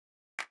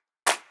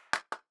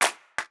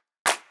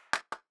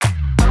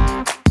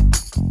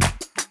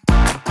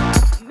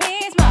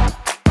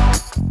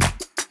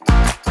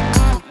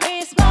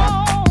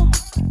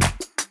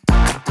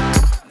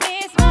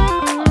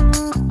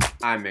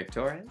I'm Mick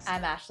Torres.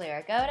 I'm Ashley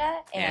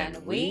Argoda,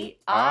 and we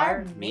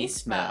are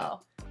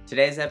Mismo.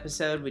 Today's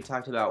episode, we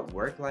talked about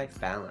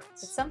work-life balance.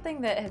 It's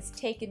something that has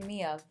taken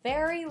me a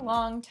very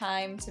long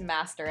time to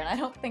master, and I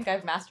don't think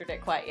I've mastered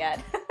it quite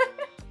yet.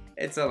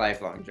 It's a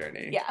lifelong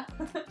journey. Yeah.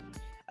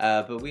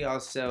 But we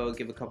also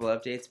give a couple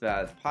updates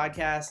about the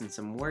podcast and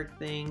some work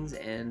things,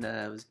 and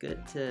it was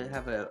good to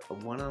have a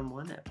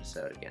one-on-one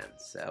episode again.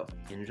 So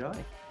enjoy.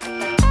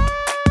 Hey!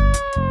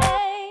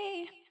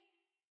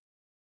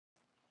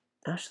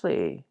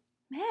 Ashley.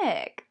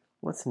 Mick.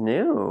 What's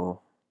new?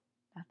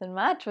 Nothing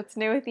much. What's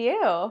new with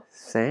you?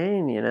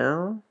 Same, you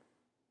know?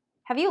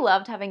 Have you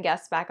loved having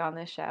guests back on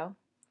this show?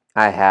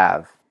 I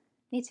have.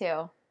 Me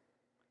too.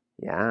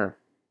 Yeah.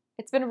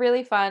 It's been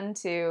really fun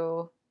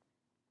to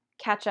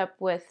catch up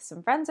with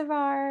some friends of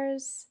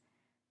ours,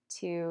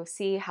 to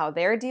see how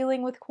they're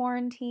dealing with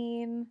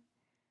quarantine,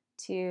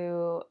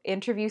 to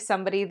interview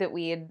somebody that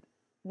we had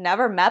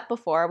never met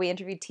before. We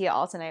interviewed Tia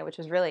Altonay, which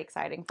was really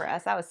exciting for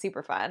us. That was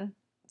super fun.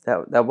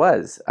 That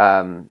was.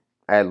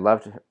 I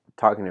loved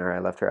talking to her. I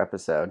loved her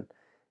episode.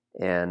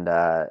 And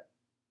I'll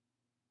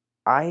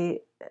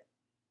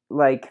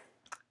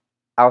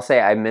say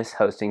I miss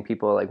hosting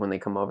people like when they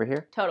come over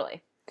here.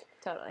 Totally.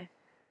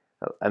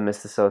 I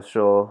miss the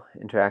social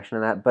interaction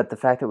of that. But the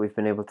fact that we've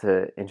been able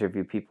to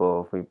interview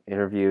people, we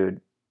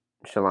interviewed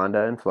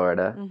Shalonda in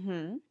Florida.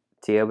 Mm-hmm.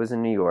 Tia was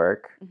in New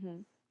York. Mm-hmm.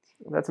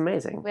 That's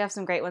amazing. We have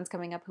some great ones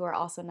coming up who are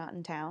also not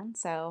in town.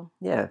 So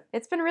yeah,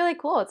 it's been really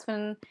cool. It's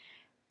been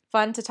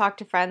fun to talk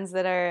to friends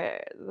that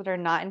are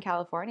not in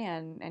California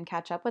and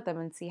catch up with them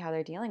and see how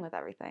they're dealing with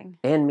everything.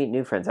 And meet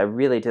new friends. I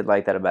really did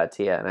like that about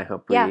Tia, and I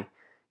hope we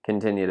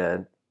continue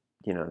to,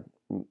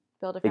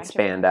 build a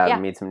expand out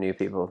and meet some new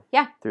people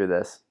through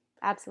this.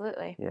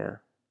 Absolutely. Yeah.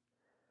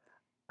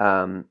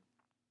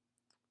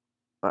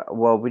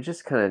 Well, we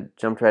just kind of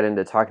jumped right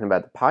into talking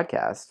about the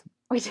podcast.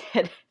 We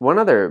did. One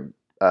other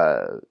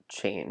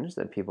change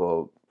that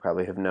people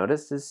probably have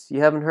noticed is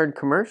you haven't heard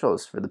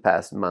commercials for the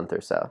past month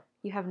or so.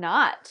 You have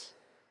not.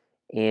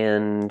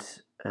 And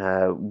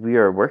we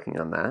are working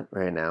on that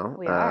right now.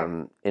 We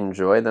are.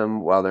 Enjoy them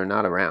while they're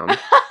not around.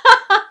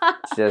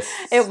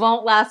 It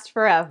won't last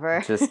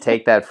forever. Just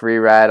take that free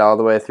ride all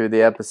the way through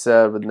the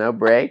episode with no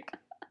break.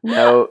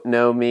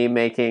 No me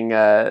making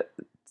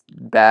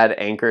bad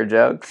anchor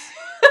jokes.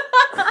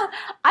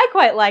 I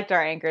quite liked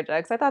our anchor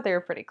jokes. I thought they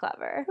were pretty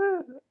clever.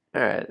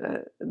 All right.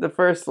 The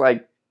first,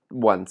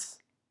 once.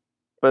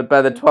 But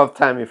by the 12th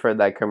time you've heard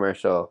that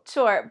commercial.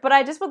 Sure. But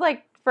I just would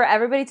like for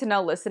everybody to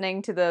know,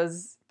 listening to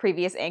those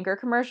previous anchor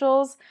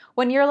commercials,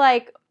 when you're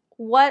like,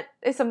 what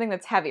is something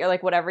that's heavy, or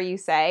like whatever you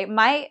say,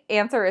 my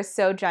answer is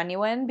so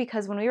genuine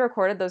because when we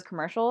recorded those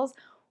commercials,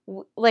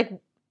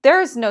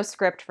 there's no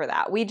script for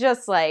that. We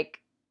just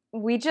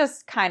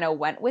kind of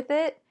went with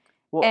it.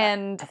 Well,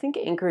 and I think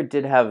Anchor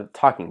did have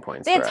talking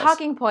points. They had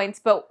talking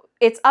points, but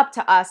it's up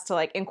to us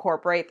to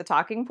incorporate the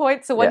talking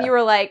points. So when you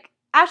were like,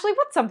 Ashley,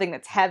 what's something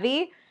that's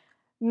heavy?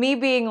 Me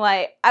being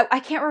like, I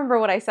can't remember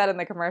what I said in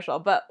the commercial,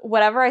 but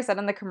whatever I said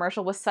in the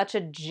commercial was such a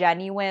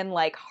genuine,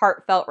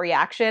 heartfelt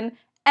reaction.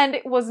 And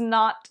it was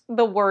not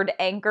the word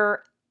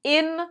anchor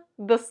in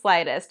the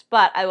slightest.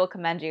 But I will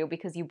commend you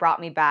because you brought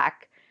me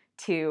back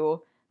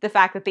to the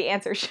fact that the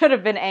answer should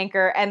have been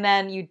anchor. And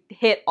then you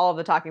hit all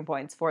the talking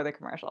points for the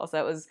commercial.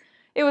 So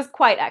it was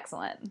quite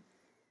excellent.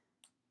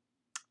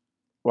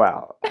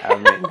 Well, I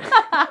mean...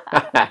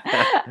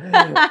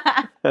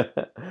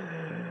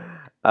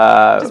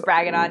 just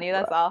bragging on you,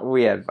 that's all.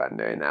 We had fun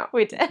doing that.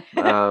 We did.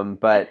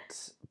 But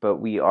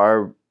we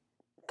are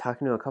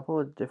talking to a couple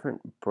of different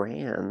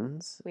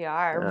brands. We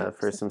are.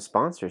 For some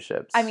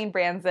sponsorships. I mean,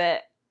 brands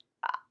that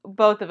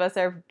both of us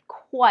are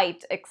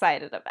quite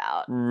excited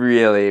about.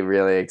 Really,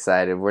 really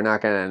excited. We're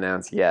not going to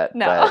announce yet.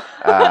 No.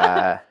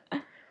 But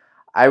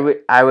I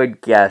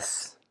would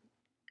guess,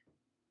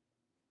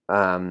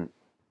 I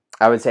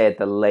would say at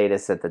the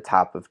latest at the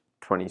top of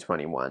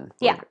 2021.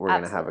 We're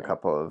going to have a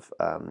couple of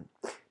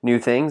new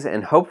things,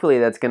 and hopefully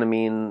that's going to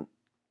mean,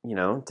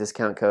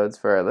 discount codes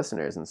for our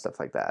listeners and stuff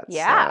like that.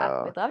 Yeah,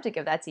 so, we'd love to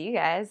give that to you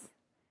guys.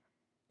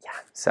 Yeah,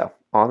 so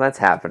all that's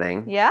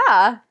happening.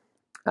 Yeah.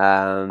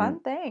 Fun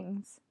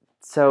things.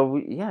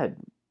 So,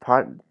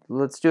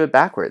 let's do it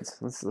backwards.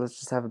 Let's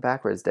just have a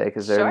backwards day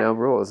because there are no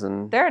rules.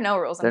 And there are no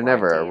rules in there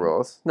quarantine. Never are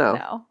rules.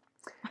 No.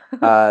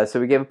 So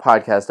we gave a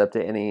podcast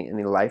update.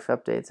 Any life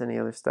updates? Any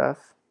other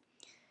stuff?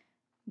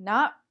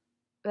 Not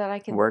that I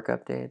can work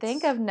updates.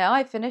 Think of. No,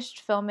 I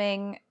finished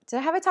filming.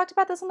 Have I talked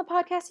about this on the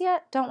podcast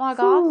yet? Don't log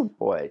off. Oh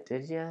boy,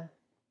 did you? I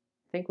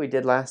think we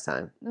did last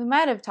time. We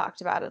might have talked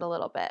about it a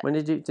little bit. When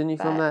didn't you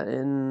film that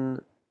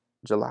in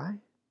July?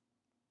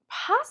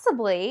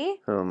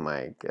 Possibly. Oh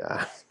my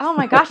god. Oh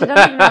my gosh, I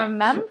don't even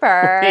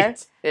remember. We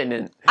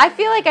didn't. I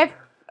feel like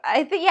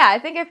I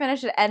think I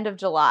finished at end of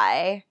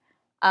July.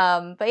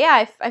 But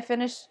yeah, I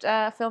finished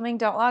filming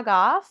Don't Log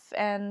Off,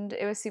 and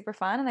it was super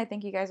fun, and I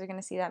think you guys are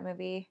going to see that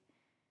movie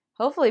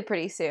hopefully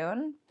pretty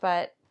soon.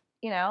 But,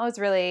 it was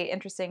really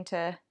interesting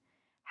to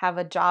have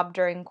a job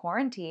during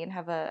quarantine,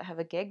 have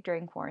a gig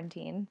during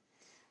quarantine.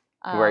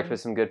 You worked with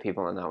some good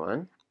people on that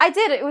one. I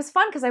did. It was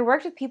fun because I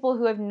worked with people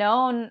who have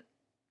known,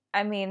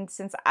 I mean,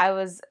 since I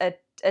was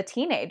a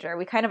teenager.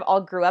 We kind of all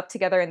grew up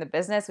together in the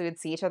business. We would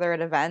see each other at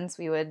events.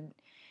 We would,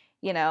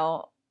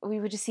 we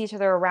would just see each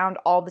other around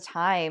all the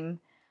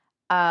time.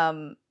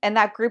 And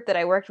that group that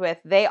I worked with,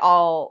 they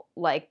all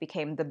like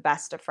became the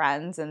best of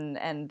friends,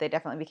 and they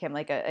definitely became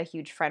like a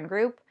huge friend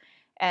group.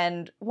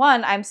 And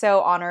one, I'm so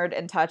honored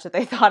and touched that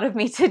they thought of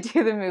me to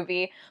do the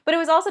movie. But it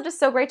was also just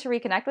so great to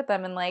reconnect with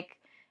them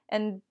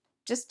and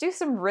just do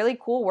some really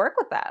cool work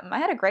with them. I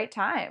had a great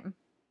time.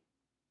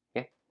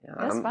 Yeah,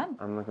 it was fun.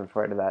 I'm looking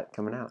forward to that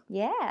coming out.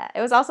 Yeah,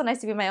 it was also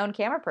nice to be my own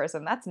camera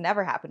person. That's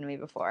never happened to me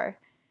before.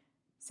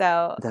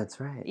 So that's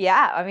right.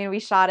 Yeah, I mean, we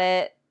shot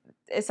it.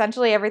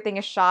 Essentially, everything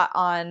is shot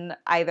on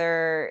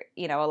either,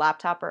 a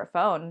laptop or a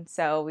phone.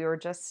 So we were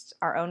just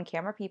our own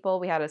camera people.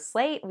 We had a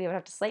slate. We would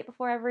have to slate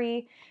before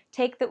every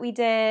take that we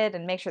did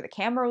and make sure the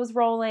camera was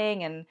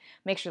rolling and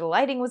make sure the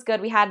lighting was good.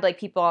 We had like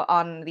people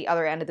on the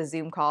other end of the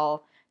Zoom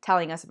call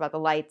telling us about the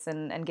lights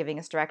and giving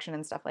us direction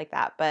and stuff like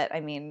that. But I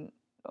mean,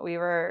 we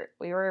were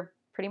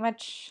pretty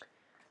much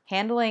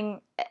handling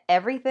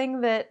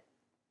everything that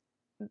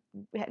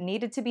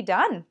needed to be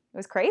done. It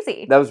was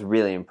crazy. That was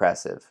really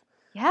impressive.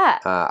 Yeah.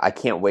 I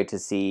can't wait to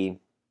see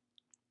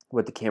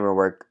what the camera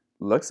work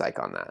looks like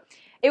on that.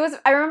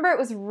 I remember it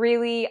was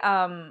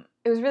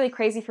really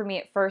crazy for me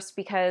at first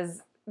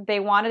because they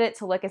wanted it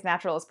to look as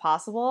natural as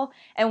possible.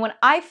 And when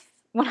I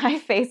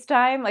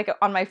FaceTime, like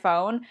on my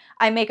phone,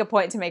 I make a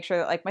point to make sure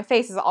that like my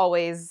face is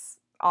always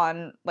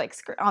on like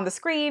on the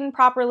screen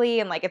properly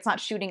and like it's not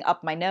shooting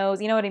up my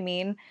nose. You know what I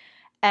mean?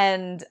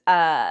 And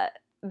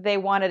they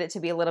wanted it to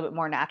be a little bit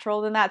more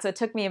natural than that. So it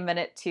took me a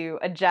minute to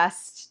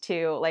adjust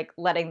to like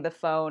letting the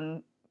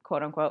phone,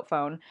 quote unquote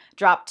phone,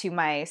 drop to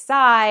my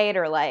side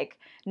or like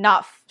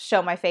not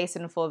show my face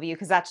in full view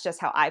because that's just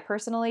how I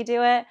personally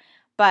do it.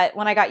 But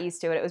when I got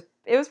used to it,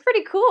 it was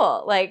pretty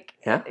cool. Like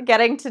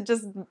getting to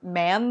just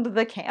man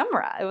the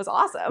camera. It was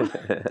awesome.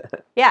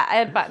 Yeah, I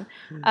had fun.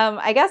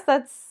 I guess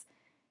that's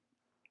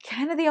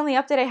kind of the only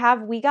update I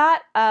have. We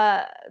got,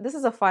 this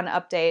is a fun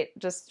update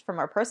just from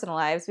our personal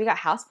lives. We got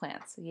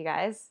houseplants, you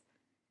guys.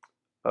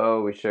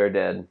 Oh, we sure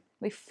did.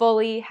 We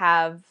fully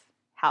have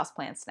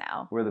houseplants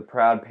now. We're the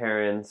proud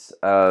parents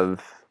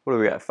of, what do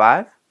we got,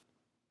 5?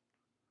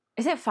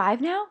 Is it 5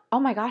 now?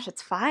 Oh my gosh,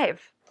 it's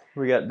 5.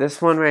 We got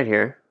this one right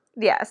here.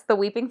 Yes, the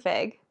weeping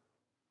fig.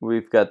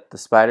 We've got the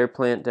spider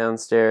plant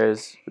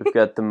downstairs. We've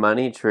got the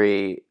money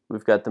tree.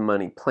 We've got the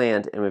money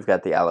plant. And we've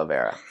got the aloe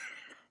vera.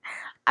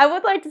 I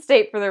would like to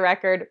state for the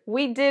record,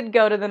 we did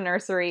go to the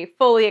nursery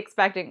fully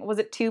expecting, was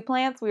it 2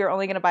 plants? We were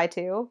only going to buy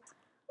 2?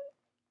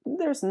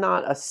 There's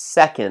not a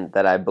second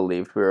that I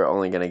believed we were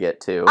only going to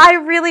get 2. I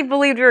really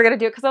believed we were going to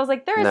do it because I was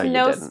like, there is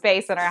no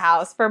space in our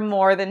house for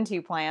more than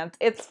 2 plants.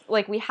 It's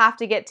like, we have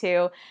to get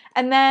 2.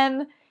 And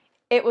then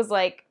it was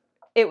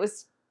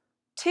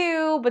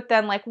 2, but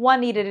then like 1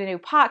 needed a new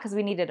pot because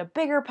we needed a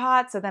bigger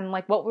pot. So then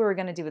like what we were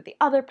going to do with the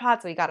other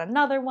pot, so we got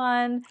another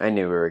one. I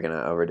knew we were going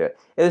to overdo it.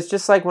 It was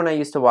just like when I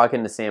used to walk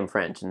into Sam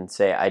French and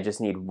say, I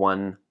just need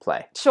 1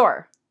 play.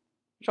 Sure.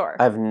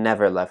 I've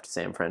never left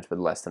Sam French with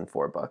less than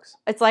 4 books.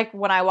 It's like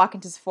when I walk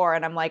into Sephora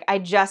and I'm like, I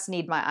just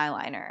need my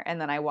eyeliner. And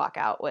then I walk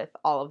out with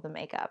all of the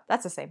makeup.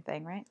 That's the same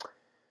thing, right?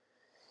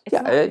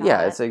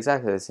 It's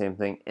exactly the same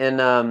thing.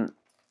 And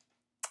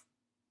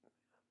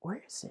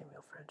where is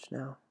Samuel French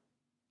now?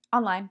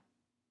 Online.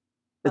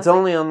 It's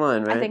only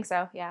online, right? I think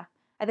so, yeah.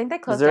 I think they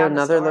closed down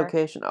the store. Is there another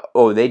location?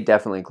 Oh, they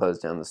definitely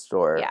closed down the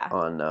store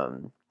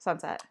on...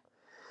 Sunset.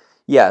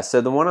 Yeah,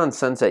 so the one on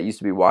Sunset used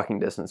to be walking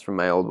distance from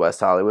my old West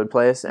Hollywood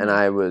place, and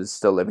I was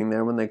still living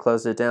there when they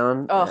closed it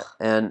down. Ugh.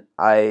 And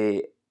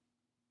I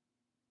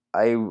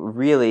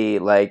really,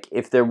 like,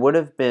 if there would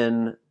have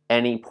been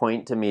any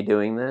point to me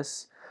doing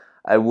this,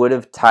 I would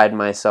have tied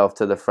myself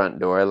to the front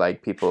door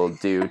like people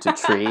do to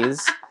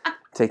trees.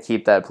 To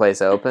keep that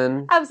place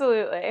open.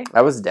 Absolutely.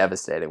 I was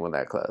devastated when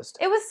that closed.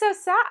 It was so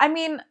sad. I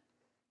mean,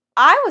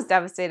 I was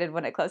devastated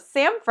when it closed.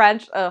 Sam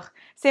French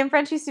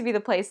used to be the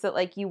place that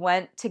like you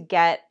went to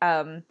get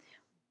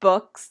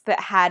books that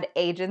had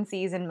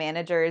agencies and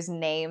managers'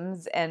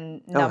 names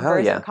and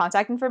numbers and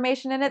contact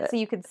information in it, so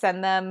you could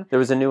send them. There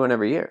was a new one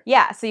every year.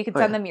 Yeah, so you could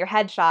send them your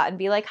headshot and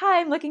be like,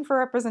 "Hi, I'm looking for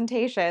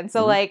representation."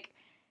 So like,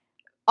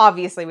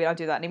 obviously we don't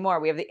do that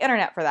anymore. We have the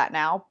internet for that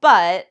now,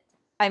 but.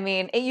 I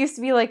mean, it used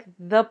to be like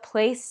the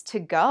place to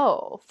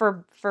go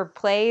for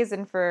plays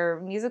and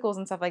for musicals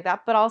and stuff like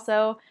that. But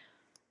also,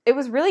 it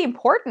was really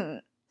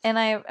important. And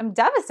I'm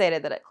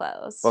devastated that it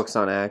closed. Books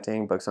on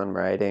acting, books on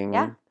writing.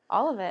 Yeah,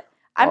 all of it.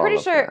 I'm pretty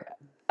sure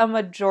a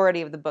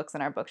majority of the books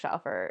on our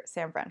bookshelf are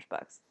Sam French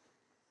books.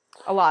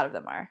 A lot of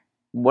them are.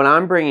 What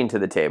I'm bringing to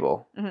the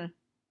table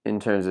in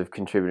terms of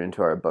contributing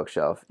to our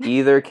bookshelf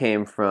either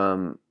came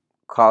from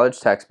college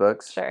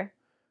textbooks. Sure.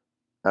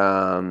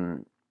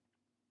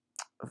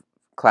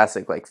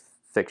 Classic like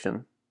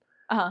fiction.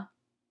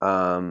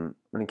 An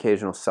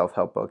occasional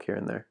self-help book here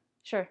and there.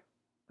 Sure.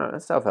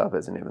 Self-help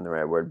isn't even the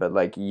right word, but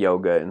like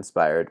yoga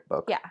inspired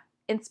book. Yeah.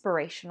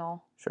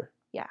 Inspirational. Sure.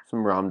 Yeah.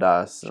 Some Ram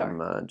Dass,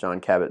 some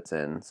John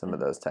Kabat-Zinn, some of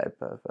those type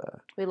of...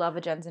 we love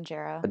a Jen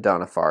Sincero.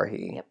 Adana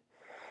Farhi. Yep.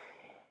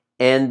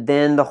 And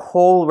then the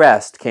whole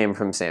rest came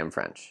from Sam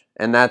French.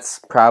 And that's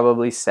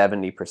probably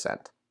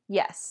 70%.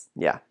 Yes.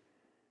 Yeah.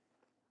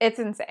 It's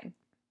insane.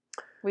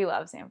 We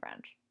love Sam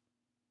French.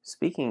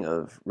 Speaking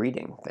of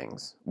reading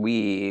things,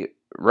 we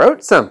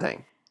wrote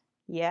something.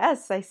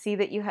 Yes, I see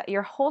that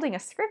you're holding a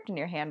script in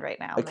your hand right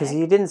now. Because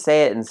you didn't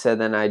say it, and so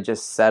then I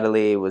just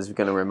subtly was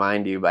going to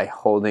remind you by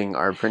holding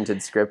our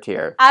printed script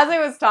here. As I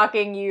was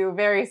talking, you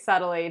very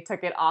subtly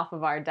took it off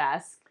of our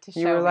desk to show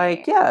me. You were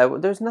like, yeah,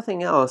 there's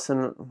nothing else.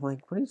 And I'm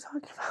like, what are you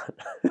talking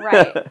about?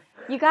 Right.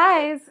 You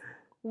guys,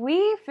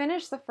 we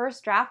finished the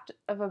first draft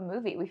of a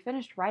movie. We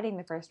finished writing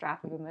the first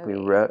draft of a movie. We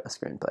wrote a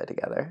screenplay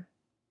together.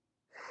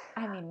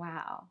 I mean,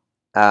 wow.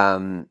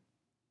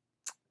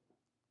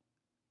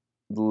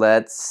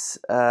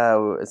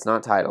 It's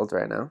not titled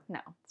right now. No,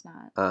 it's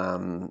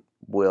not.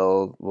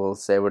 We'll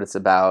say what it's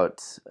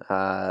about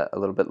a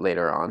little bit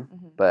later on.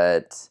 Mm-hmm.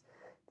 But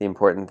the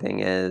important thing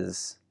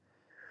is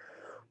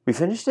we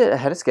finished it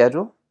ahead of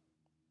schedule.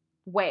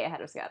 Way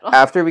ahead of schedule.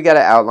 After we got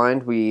it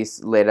outlined, we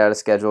laid out a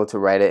schedule to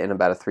write it in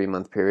about a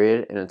 3-month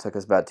period, and it took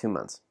us about 2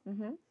 months.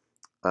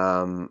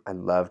 Mm-hmm. I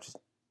loved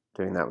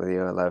doing that with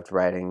you. I loved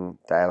writing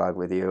dialogue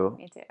with you.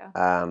 Me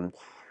too.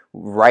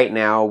 Right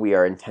now, we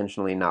are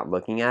intentionally not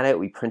looking at it.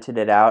 We printed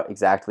it out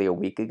exactly a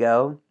week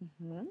ago.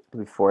 Mm-hmm.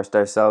 We forced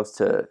ourselves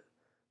to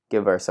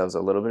give ourselves a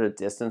little bit of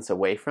distance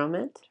away from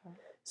it,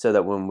 so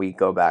that when we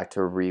go back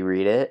to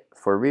reread it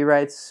for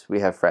rewrites, we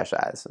have fresh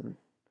eyes.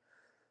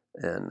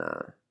 And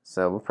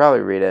so we'll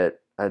probably read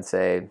it, I'd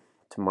say,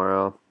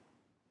 tomorrow,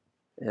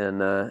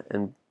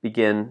 and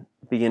begin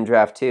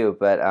draft 2.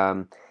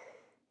 But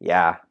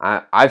yeah,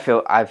 I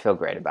feel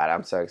great about it.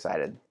 I'm so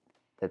excited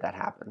that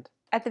happened.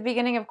 At the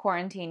beginning of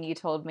quarantine, you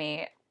told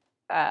me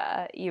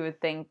you would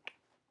think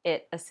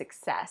it a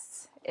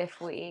success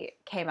if we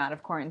came out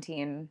of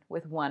quarantine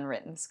with one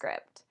written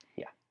script.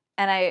 Yeah.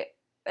 And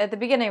at the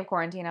beginning of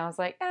quarantine, I was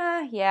like,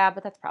 yeah,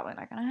 but that's probably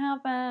not going to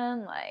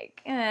happen.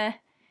 Like, and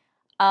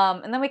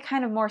then we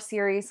kind of more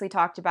seriously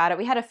talked about it.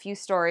 We had a few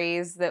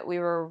stories that we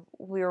were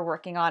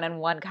working on, and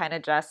one kind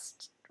of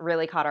just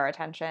really caught our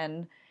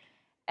attention.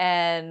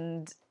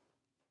 And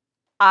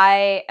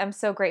I am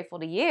so grateful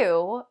to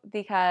you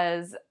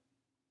because,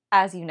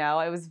 as you know,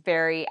 I was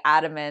very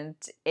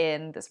adamant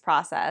in this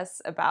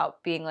process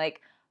about being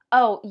like,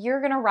 oh, you're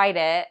going to write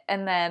it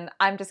and then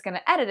I'm just going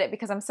to edit it,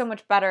 because I'm so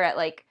much better at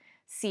like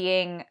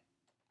seeing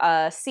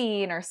a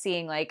scene or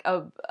seeing like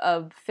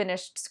a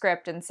finished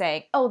script and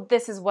saying, oh,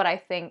 this is what I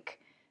think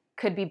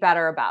could be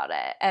better about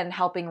it, and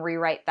helping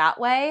rewrite that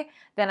way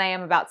than I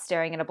am about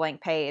staring at a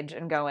blank page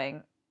and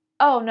going,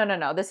 oh,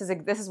 no, this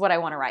is what I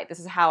want to write. This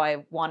is how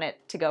I want it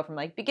to go from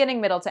like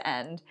beginning, middle to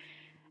end.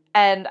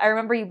 And I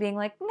remember you being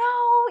like, no,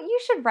 you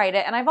should write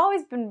it. And I've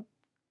always been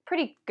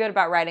pretty good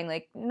about writing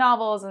like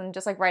novels and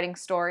just like writing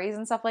stories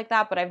and stuff like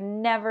that. But I've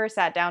never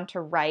sat down to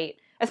write,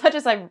 as much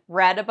as I've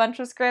read a bunch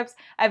of scripts,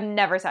 I've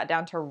never sat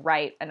down to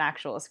write an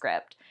actual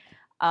script.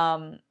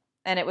 And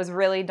it was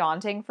really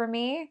daunting for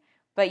me.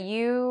 But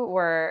you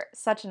were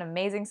such an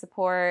amazing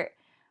support.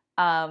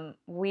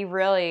 We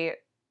really,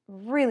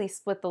 really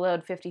split the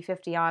load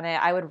 50-50 on it.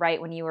 I would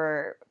write when you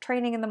were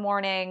training in the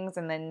mornings,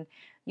 and then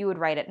you would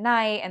write at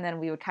night, and then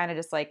we would kind of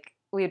just like,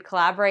 we would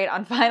collaborate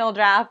on final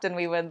draft, and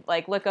we would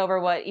like look over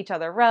what each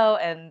other wrote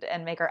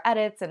and make our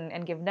edits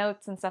and give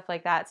notes and stuff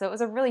like that. So it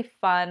was a really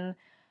fun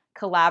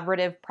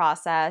collaborative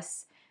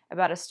process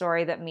about a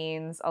story that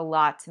means a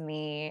lot to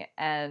me,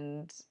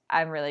 and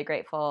I'm really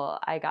grateful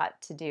I got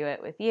to do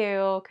it with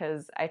you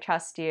because I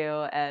trust you,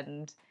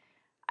 and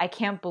I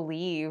can't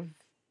believe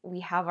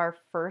we have our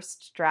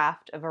first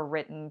draft of a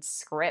written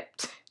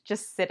script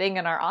just sitting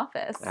in our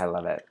office. I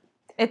love it.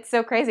 It's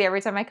so crazy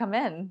every time I come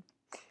in.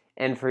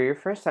 And for your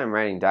first time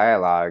writing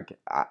dialogue,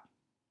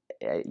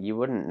 you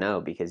wouldn't know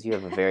because you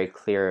have a very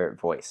clear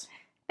voice.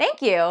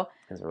 Thank you.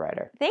 As a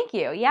writer. Thank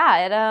you.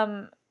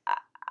 Yeah,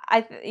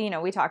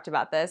 we talked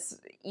about this.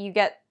 You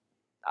get,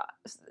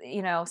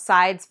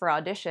 sides for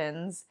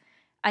auditions,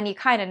 and you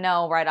kind of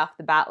know right off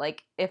the bat,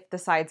 like, if the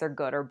sides are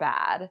good or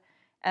bad.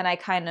 And I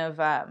kind of,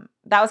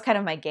 that was kind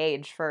of my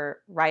gauge for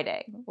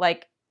writing.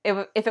 Like,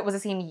 if it was a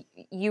scene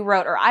you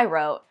wrote or I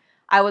wrote,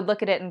 I would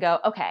look at it and go,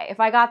 okay, if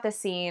I got this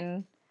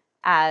scene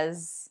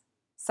as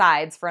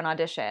sides for an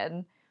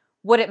audition,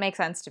 would it make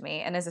sense to me?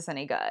 And is this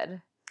any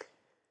good?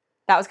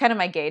 That was kind of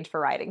my gauge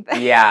for writing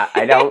things. Yeah,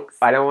 I don't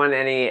want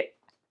any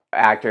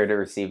actor to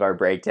receive our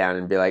breakdown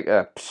and be like,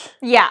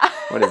 yeah,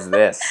 what is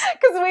this?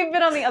 Because we've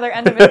been on the other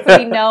end of it, so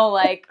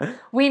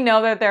we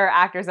know that there are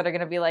actors that are going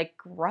to be like,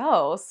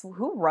 gross,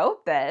 who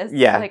wrote this?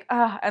 Yeah. Like,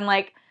 and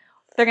like,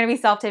 they're going to be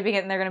self-taping it,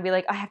 and they're going to be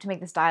like, I have to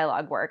make this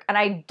dialogue work. And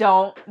I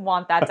don't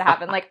want that to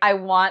happen. Like, I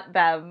want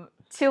them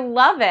to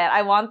love it.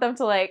 I want them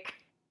to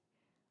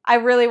I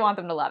really want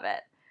them to love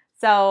it.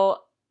 So,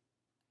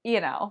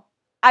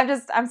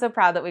 I'm so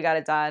proud that we got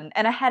it done.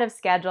 And ahead of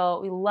schedule.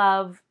 We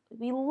love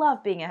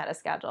being ahead of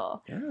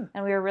schedule. Yeah.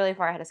 And we were really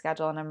far ahead of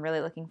schedule, and I'm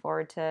really looking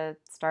forward to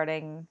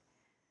starting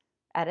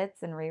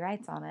edits and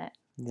rewrites on it.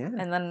 Yeah.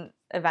 And then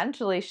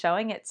eventually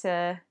showing it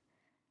to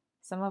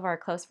some of our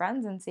close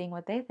friends and seeing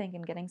what they think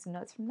and getting some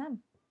notes from them.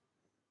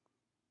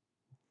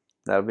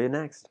 That'll be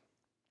next.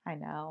 I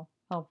know.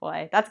 Oh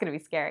boy, that's going to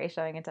be scary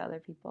showing it to other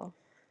people.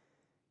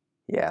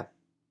 Yeah.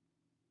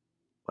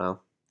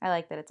 Well. I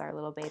like that it's our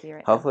little baby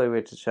right hopefully we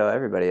get to show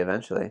everybody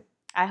eventually.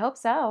 I hope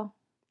so.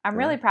 I'm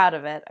really proud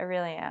of it. I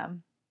really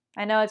am.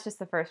 I know it's just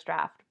the first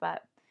draft,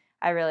 but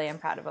I really am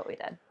proud of what we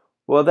did.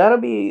 Well, that'll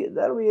be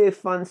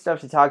fun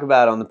stuff to talk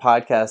about on the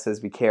podcast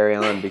as we carry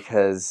on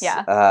because,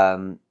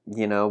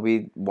 you know,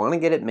 we want to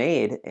get it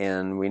made,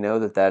 and we know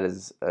that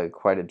is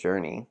quite a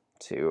journey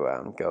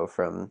to go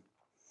from.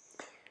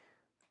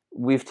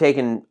 We've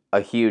taken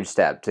a huge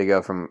step to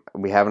go from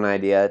we have an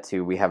idea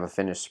to we have a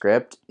finished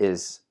script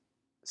is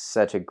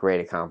such a great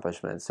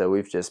accomplishment. So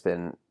we've just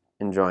been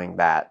enjoying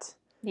that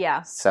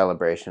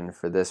celebration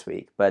for this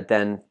week. But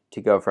then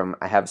to go from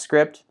I have a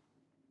script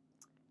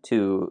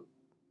to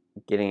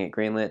getting it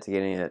greenlit, to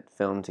getting it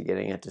filmed, to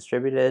getting it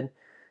distributed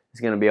is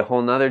going to be a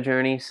whole nother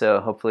journey.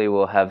 So hopefully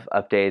we'll have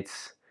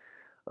updates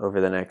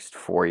over the next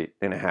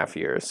 4.5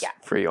 years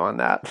for you on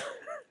that.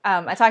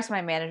 I talked to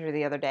my manager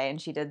the other day, and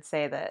she did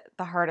say that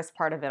the hardest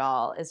part of it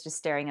all is just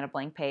staring at a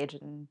blank page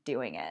and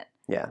doing it.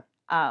 Yeah.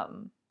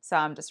 So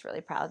I'm just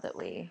really proud that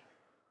we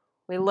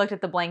looked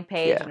at the blank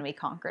page and we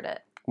conquered it.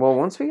 Well,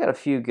 once we got a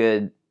few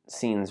good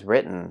scenes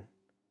written,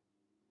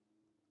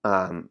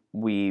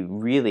 we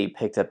really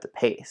picked up the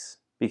pace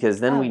because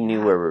then we knew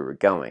where we were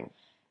going.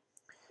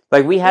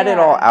 Like we had it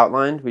all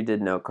outlined. We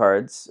did note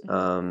cards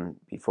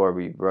before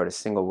we wrote a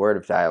single word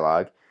of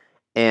dialogue,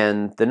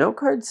 and the note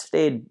cards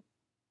stayed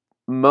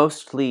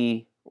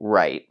mostly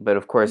right. But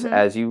of course,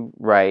 as you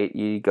write,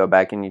 you go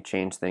back and you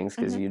change things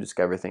because you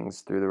discover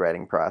things through the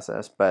writing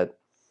process. But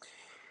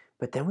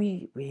then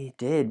we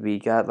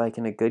got like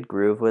in a good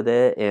groove with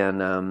it,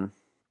 and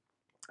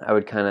I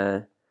would kind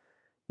of,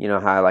 you know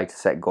how I like to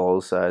set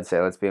goals. So I'd say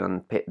let's be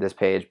on this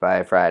page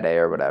by Friday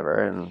or whatever.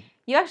 And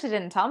you actually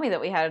didn't tell me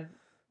that we had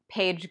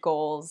page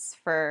goals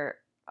for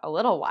a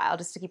little while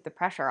just to keep the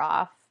pressure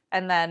off,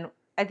 and then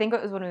I think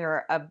it was when we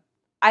were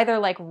either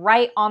like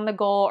right on the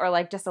goal or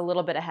like just a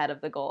little bit ahead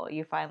of the goal.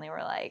 You finally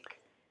were like,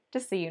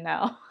 just so you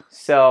know.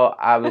 So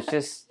I was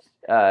just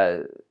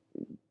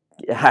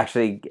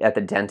actually at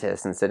the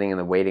dentist and sitting in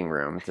the waiting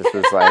room. This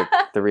was like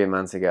 3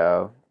 months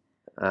ago.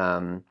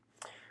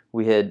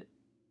 We had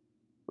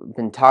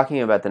been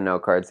talking about the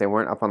note cards. They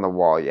weren't up on the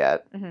wall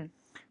yet.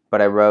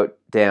 But I wrote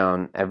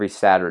down every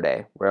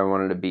Saturday where I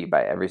wanted to be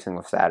by every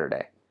single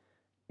Saturday.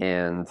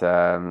 And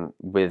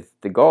with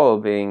the goal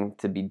being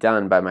to be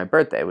done by my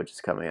birthday, which is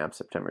coming up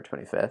September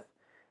 25th.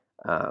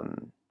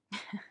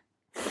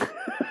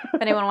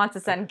 If anyone wants to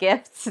send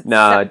gifts, it's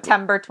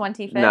September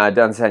 25th. No,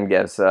 don't send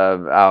gifts.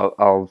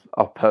 I'll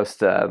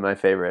post my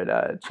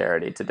favorite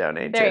charity to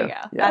donate there to. There you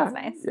go. Yeah. That's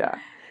nice.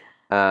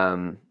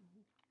 Yeah.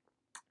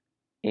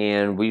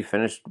 And we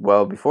finished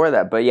well before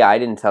that. But yeah, I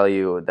didn't tell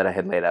you that I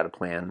had laid out a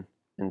plan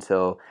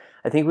until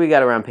I think we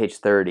got around page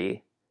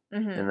 30.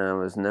 And I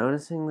was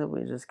noticing that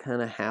we just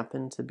kind of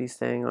happened to be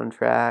staying on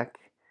track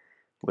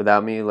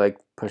without me like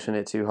pushing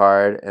it too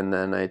hard. And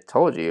then I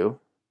told you,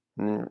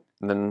 and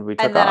then we took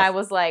off. And then I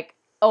was like,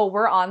 "Oh,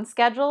 we're on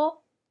schedule.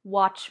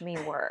 Watch me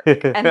work."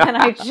 And then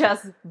I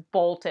just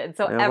bolted.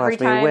 So every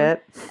time,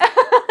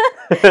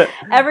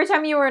 every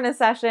time you were in a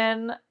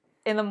session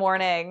in the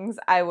mornings,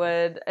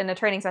 in a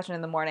training session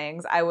in the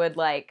mornings, I would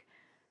like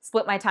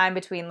split my time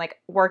between like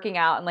working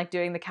out and like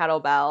doing the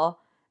kettlebell.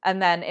 And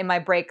then in my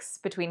breaks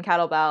between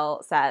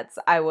kettlebell sets,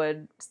 I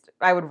would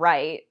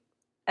write,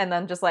 and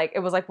then just like it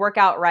was like work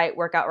out, write,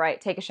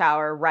 take a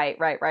shower, write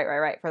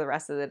for the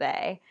rest of the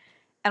day.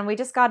 And we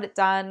just got it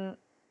done.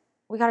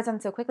 We got it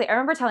done so quickly. I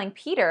remember telling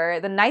Peter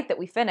the night that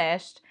we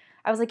finished,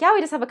 I was like, "Yeah, we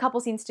just have a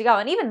couple scenes to go."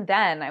 And even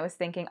then, I was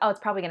thinking, "Oh,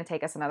 it's probably going to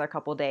take us another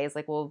couple days.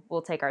 Like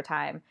we'll take our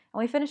time." And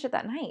we finished it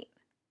that night.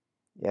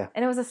 Yeah.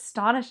 And it was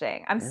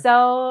astonishing. I'm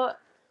so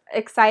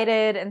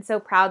excited and so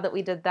proud that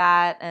we did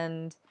that,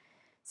 and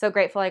so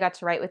grateful I got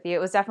to write with you. It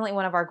was definitely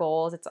one of our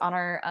goals. It's on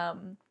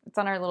our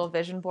little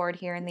vision board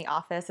here in the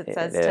office. It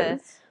says to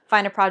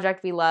find a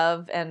project we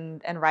love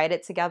and write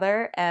it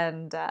together,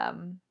 and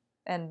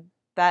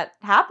that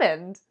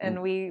happened,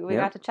 and we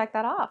got to check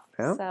that off.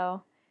 Yep.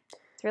 So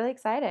it's really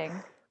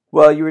exciting.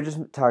 Well, you were just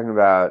talking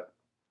about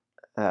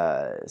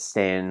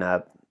staying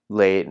up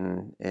late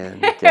and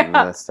getting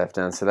that stuff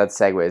done. So that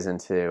segues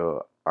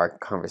into our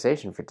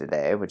conversation for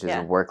today, which is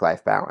a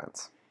work-life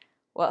balance.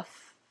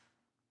 Woof.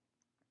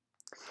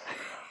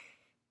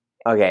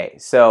 Okay,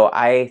 so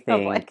I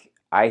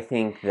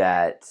think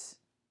that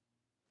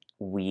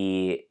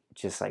we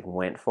just like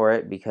went for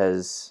it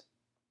because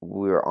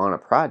we were on a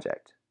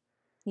project.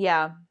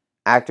 Yeah.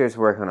 Actors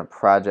work on a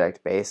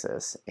project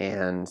basis,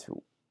 and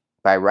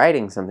by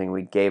writing something,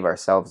 we gave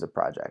ourselves a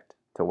project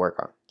to work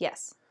on.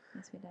 Yes,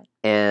 we did.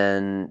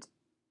 And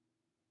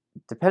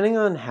depending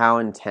on how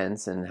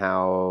intense and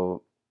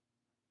how,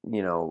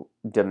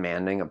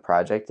 demanding a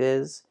project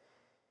is,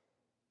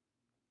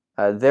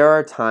 There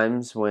are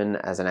times when,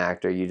 as an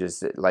actor, you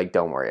just like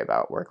don't worry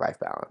about work-life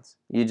balance.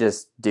 You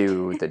just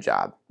do the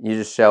job. You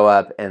just show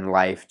up, and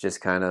life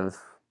just kind of,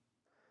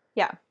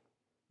 yeah.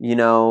 You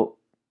know,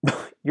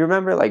 you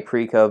remember like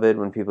pre-COVID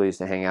when people used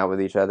to hang out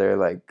with each other,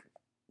 like,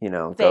 go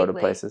to Vaguely.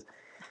 places.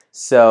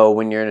 So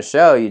when you're in a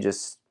show, you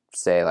just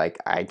say like,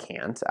 I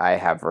can't. I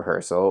have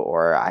rehearsal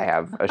or I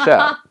have a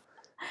show.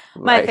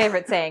 My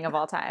favorite saying of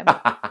all time.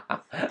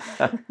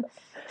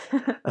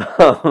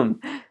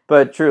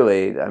 But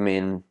truly, I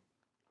mean,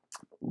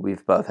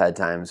 we've both had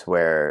times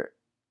where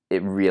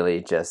it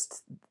really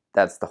just,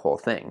 that's the whole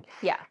thing.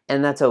 Yeah.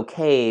 And that's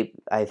okay,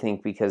 I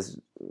think, because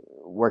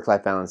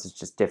work-life balance is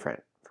just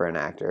different for an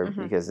actor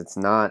because it's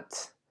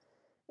not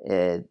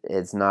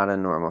it's not a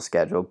normal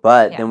schedule.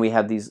 But then we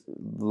have these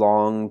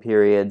long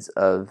periods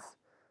of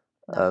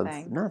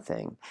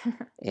nothing.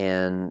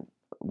 And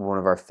one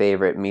of our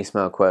favorite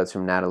Mismo quotes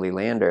from Natalie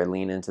Lander,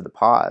 "Lean into the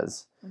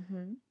pause,"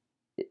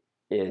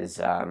 is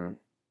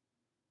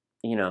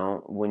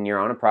when you're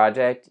on a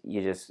project,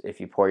 you just, if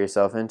you pour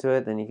yourself into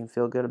it, then you can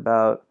feel good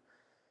about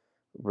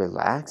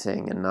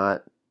relaxing and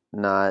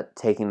not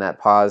taking that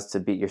pause to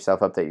beat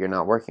yourself up that you're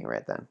not working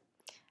right then.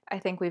 I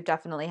think we've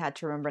definitely had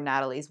to remember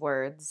Natalie's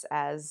words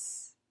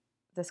as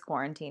this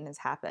quarantine has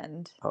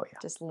happened. Oh yeah.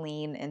 Just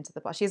lean into the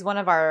pause. She's one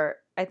of our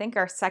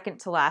second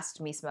to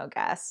last Mismo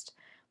guest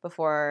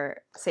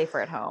before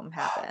Safer at Home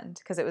happened,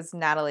 because it was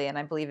Natalie and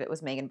I believe it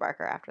was Megan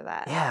Barker after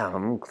that. Yeah,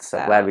 I'm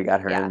so glad we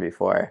got her in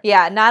before.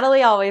 Yeah,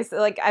 Natalie always,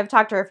 like, I've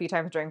talked to her a few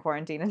times during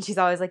quarantine, and she's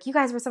always like, you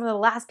guys were some of the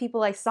last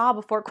people I saw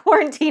before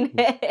quarantine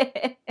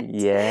hit.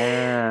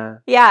 Yeah.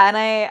 Yeah,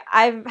 and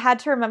I've had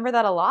to remember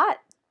that a lot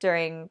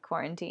during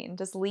quarantine.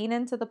 Just lean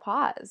into the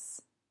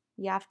pause.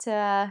 You have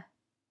to,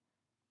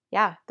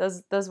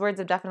 those words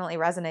have definitely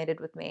resonated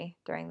with me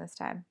during this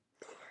time.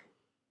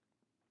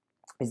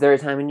 Is there a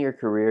time in your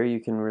career you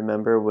can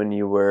remember when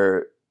you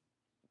were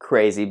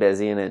crazy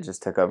busy and it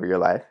just took over your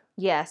life?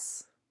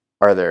 Yes.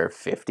 Are there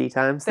 50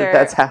 times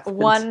that's happened?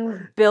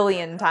 1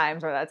 billion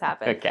times where that's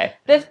happened. Okay.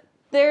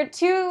 There are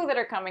two that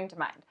are coming to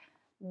mind.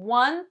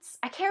 Once,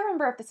 I can't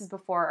remember if this is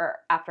before or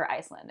after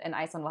Iceland, and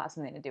Iceland will have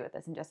something to do with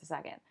this in just a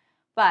second.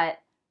 But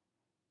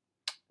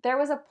there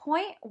was a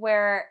point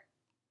where,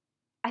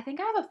 I think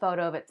I have a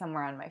photo of it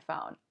somewhere on my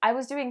phone. I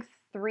was doing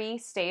 3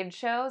 stage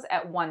shows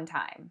at one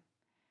time.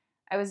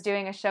 I was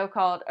doing a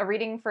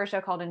reading for a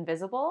show called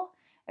Invisible.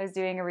 I was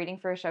doing a reading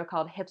for a show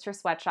called Hipster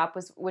Sweatshop,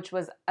 which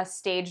was a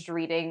staged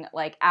reading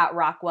like at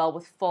Rockwell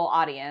with full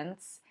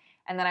audience.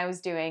 And then I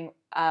was doing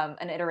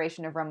an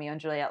iteration of Romeo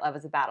and Juliet, Love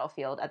is a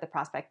Battlefield at the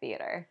Prospect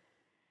Theater.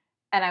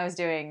 And I was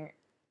doing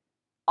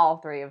all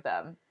 3 of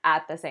them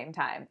at the same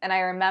time. And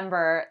I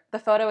remember, the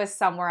photo is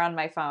somewhere on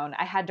my phone.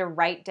 I had to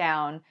write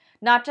down,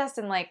 not just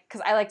in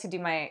because I like to do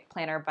my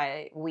planner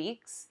by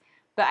weeks,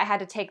 but I had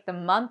to take the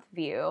month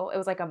view. It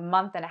was like a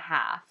month and a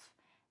half.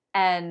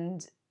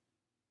 And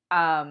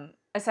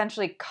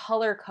essentially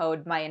color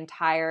code my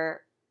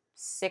entire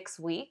 6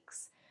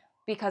 weeks,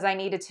 because I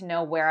needed to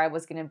know where I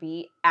was going to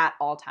be at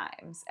all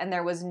times. And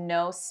there was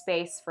no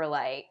space for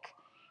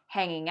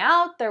hanging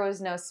out. There was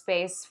no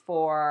space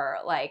for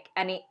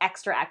any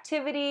extra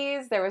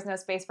activities. There was no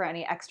space for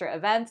any extra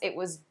events. It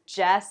was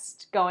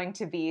just going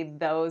to be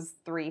those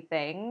 3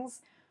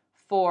 things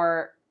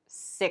for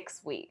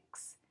 6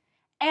 weeks.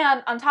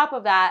 And on top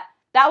of that,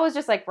 that was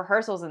just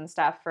rehearsals and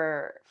stuff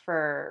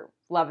for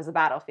Love is a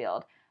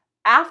Battlefield.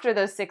 After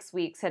those 6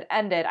 weeks had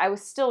ended, I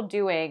was still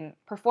doing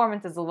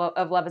performances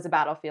of Love is a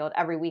Battlefield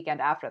every weekend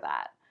after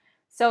that.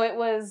 So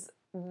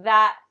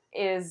that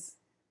is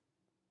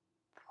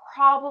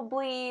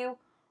probably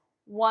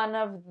one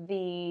of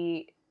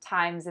the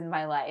times in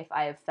my life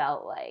I have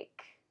felt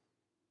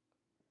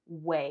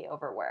way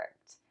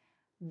overworked.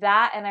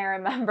 That, and I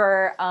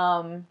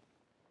remember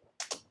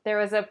there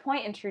was a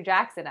point in True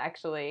Jackson,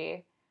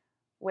 actually,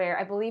 where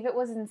I believe it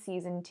was in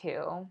season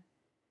 2.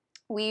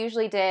 We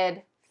usually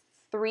did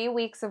 3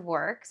 weeks of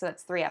work, so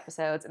that's 3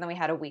 episodes, and then we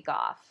had a week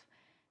off.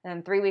 And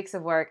then 3 weeks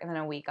of work, and then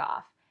a week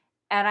off.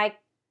 And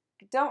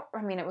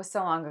it was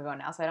so long ago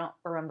now, so I don't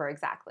remember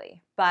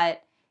exactly.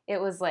 But it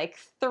was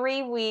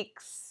 3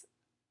 weeks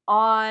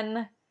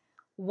on,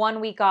 1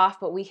 week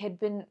off, but we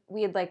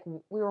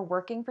were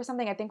working for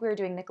something. I think we were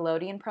doing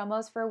Nickelodeon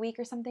promos for a week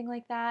or something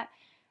like that.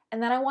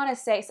 And then I want to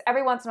say, so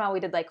every once in a while we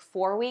did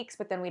 4 weeks,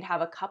 but then we'd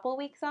have a couple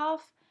weeks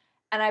off.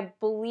 And I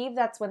believe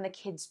that's when the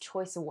Kids'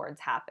 Choice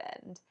Awards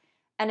happened.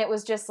 And it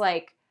was just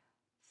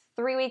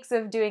 3 weeks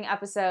of doing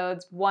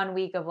episodes, 1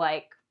 week of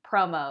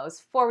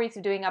promos, 4 weeks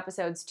of doing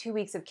episodes, 2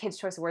 weeks of Kids'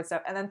 Choice Awards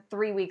stuff, and then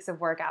 3 weeks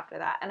of work after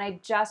that. And I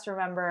just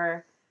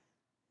remember,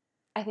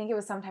 I think it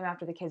was sometime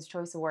after the Kids'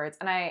 Choice Awards.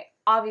 And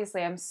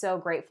I'm so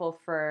grateful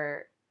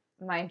for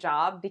my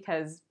job,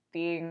 because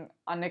being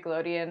on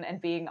Nickelodeon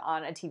and being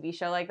on a TV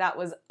show like that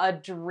was a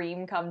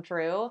dream come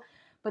true.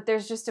 But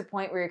there's just a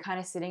point where you're kind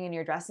of sitting in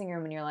your dressing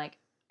room and you're like,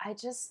 I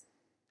just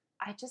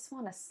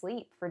want to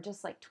sleep for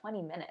just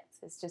 20 minutes.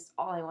 It's just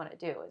all I want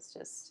to do is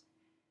just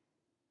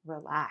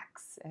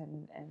relax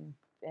and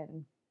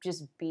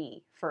just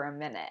be for a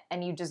minute.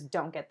 And you just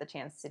don't get the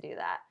chance to do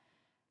that.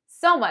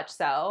 So much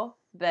so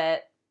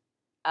that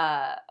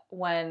I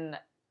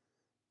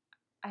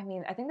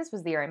think this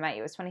was the year I met you.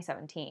 It was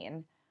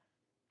 2017.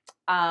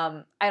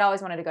 I'd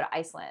always wanted to go to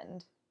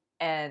Iceland.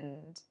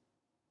 And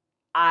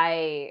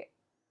I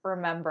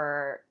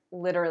remember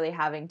literally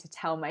having to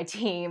tell my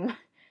team,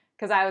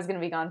 because I was going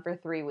to be gone for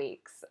 3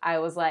 weeks. I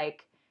was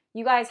like,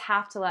 you guys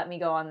have to let me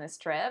go on this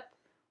trip,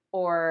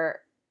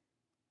 or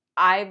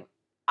I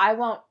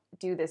won't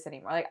do this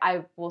anymore. Like,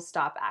 I will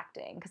stop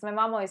acting. Because my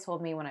mom always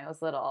told me when I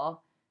was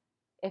little,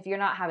 if you're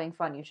not having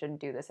fun, you shouldn't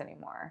do this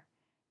anymore.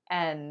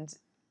 And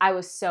I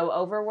was so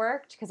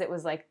overworked because it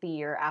was like the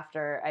year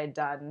after I'd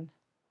done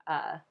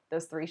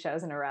those 3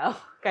 shows in a row.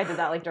 I did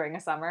that like during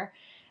a summer.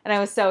 And I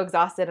was so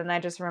exhausted. And I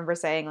just remember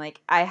saying,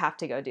 like, I have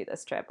to go do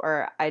this trip,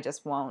 or I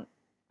won't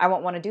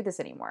want to do this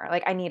anymore.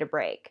 Like, I need a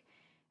break.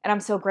 And I'm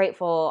so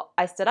grateful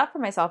I stood up for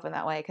myself in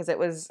that way, because it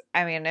was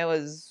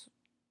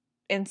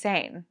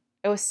insane.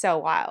 It was so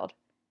wild.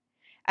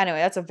 Anyway,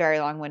 that's a very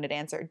long-winded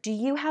answer. Do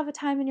you have a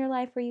time in your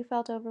life where you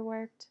felt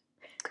overworked?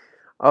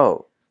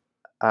 Oh,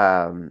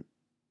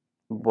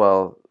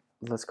 well,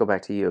 let's go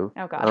back to you.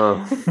 Oh,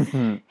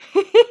 God.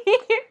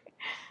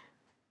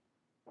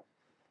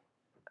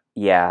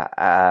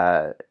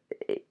 Yeah.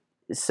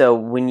 So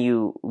when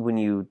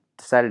you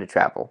decided to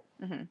travel,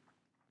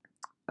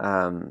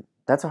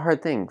 that's a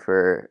hard thing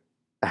for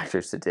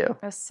actors to do.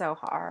 It was so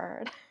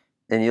hard.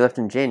 And you left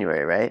in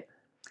January, right?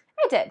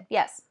 I did,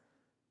 yes.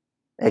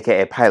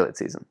 AKA pilot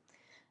season.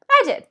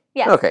 I did,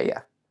 yes. Okay,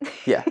 yeah.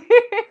 Yeah.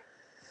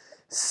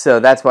 So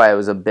that's why it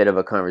was a bit of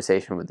a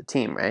conversation with the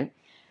team, right?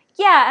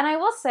 Yeah, and I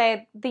will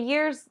say the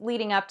years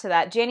leading up to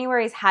that,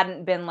 January's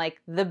hadn't been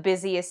like the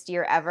busiest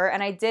year ever,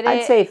 and I did it.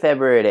 I'd say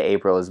February to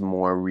April is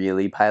more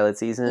really pilot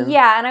season.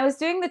 Yeah, and I was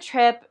doing the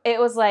trip. It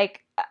was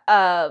like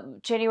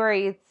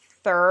January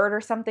 3rd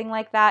or something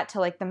like that to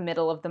like the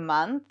middle of the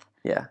month.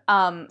 Yeah.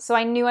 So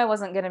I knew I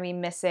wasn't going to be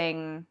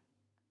missing,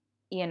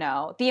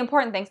 the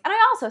important things. And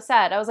I also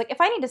said, I was like, if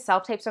I need to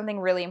self-tape something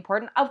really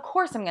important, of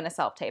course I'm going to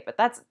self-tape it.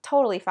 That's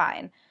totally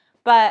fine.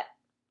 But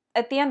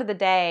at the end of the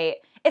day,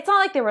 it's not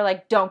like they were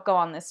like, don't go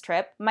on this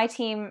trip. My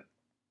team,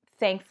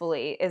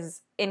 thankfully,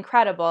 is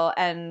incredible.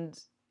 And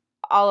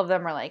all of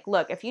them are like,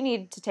 look, if you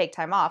need to take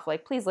time off,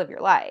 like, please live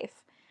your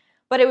life.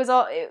 But it was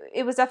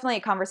definitely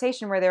a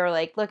conversation where they were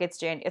like, look, it's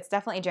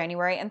definitely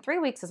January, and 3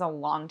 weeks is a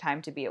long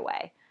time to be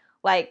away.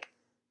 Like,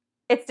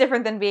 it's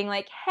different than being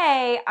like,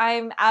 hey,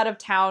 I'm out of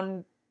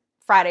town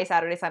Friday,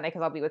 Saturday, Sunday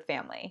because I'll be with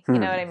family. You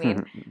know what I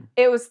mean?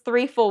 It was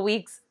 3 full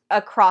weeks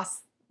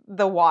across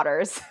the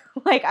waters.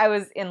 Like, I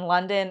was in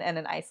London and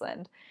in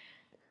Iceland.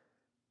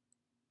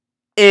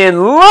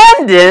 In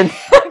London?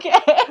 Okay.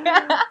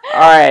 All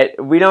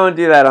right, we don't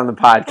do that on the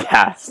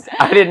podcast.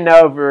 I didn't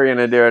know if we were going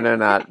to do it or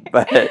not,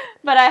 but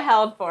I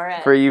held for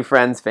it. For you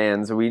Friends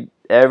fans,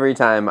 every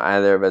time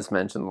either of us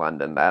mention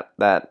London,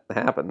 that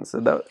happens.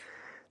 So that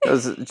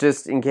was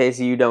just in case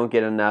you don't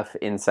get enough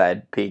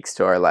inside peeks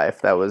to our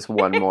life. That was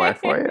one more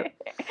for you.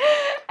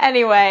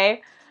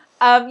 Anyway,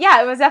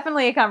 yeah, it was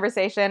definitely a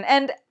conversation.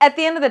 And at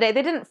the end of the day,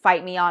 they didn't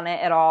fight me on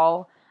it at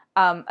all.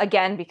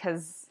 Again,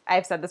 because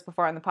I've said this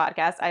before on the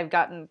podcast, I've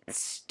gotten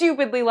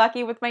stupidly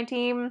lucky with my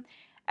team.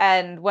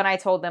 And when I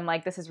told them,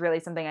 like, this is really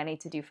something I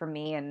need to do for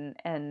me,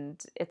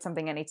 and it's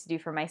something I need to do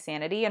for my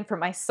sanity and for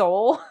my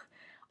soul,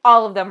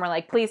 all of them were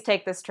like, please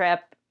take this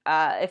trip.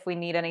 If we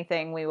need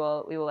anything, we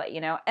will let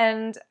you know.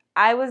 And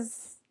I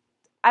was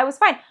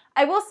fine.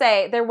 I will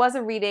say there was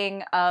a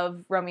reading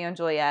of Romeo and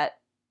Juliet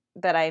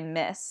that I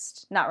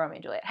missed. Not Romeo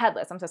and Juliet,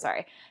 Headless. I'm so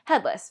sorry.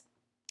 Headless.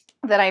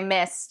 That I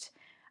missed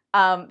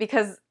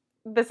because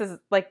this is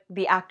like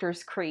the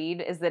actor's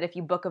creed, is that if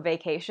you book a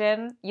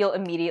vacation, you'll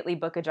immediately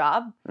book a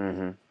job.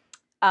 Mm-hmm.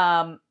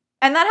 And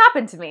that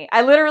happened to me.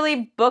 I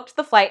literally booked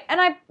the flight.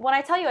 And when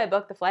I tell you I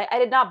booked the flight, I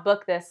did not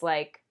book this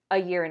like a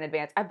year in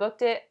advance. I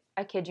booked it,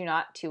 I kid you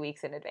not, 2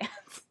 weeks in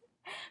advance.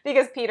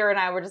 Because Peter and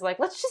I were just like,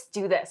 let's just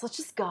do this. Let's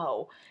just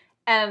go.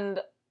 And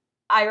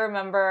I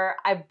remember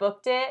I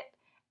booked it.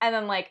 And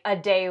then like a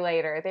day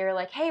later, they were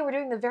like, hey, we're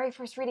doing the very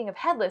first reading of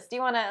Headless. Do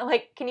you want to,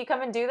 like, can you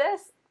come and do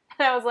this?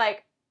 And I was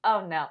like,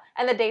 oh no.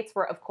 And the dates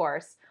were, of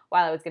course,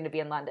 while I was going to be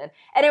in London.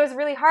 And it was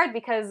really hard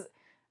because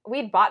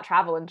we'd bought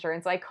travel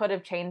insurance, so I could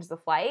have changed the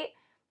flight.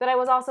 But I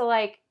was also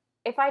like,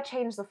 if I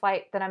change the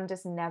flight, then I'm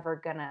never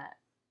gonna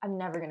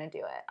do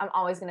it. I'm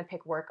always gonna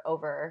pick work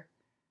over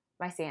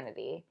my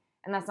sanity.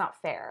 And that's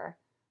not fair.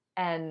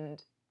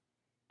 And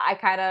I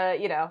kind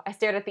of, I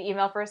stared at the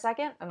email for a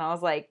second and I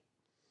was like,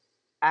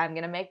 I'm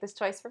gonna make this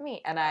choice for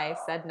me. And I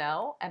said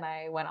no, and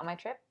I went on my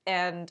trip.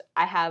 And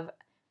I have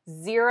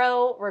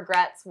zero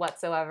regrets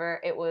whatsoever.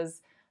 It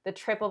was the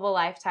trip of a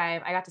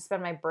lifetime. I got to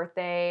spend my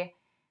birthday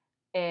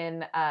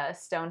in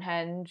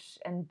Stonehenge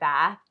and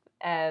Bath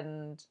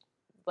and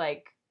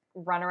like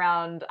run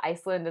around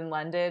Iceland and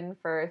London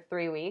for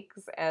 3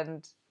 weeks,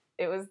 and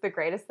it was the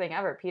greatest thing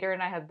ever. Peter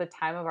and I had the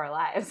time of our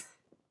lives.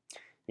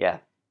 Yeah.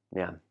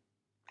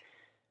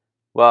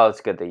 Well,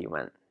 it's good that you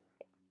went.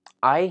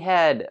 I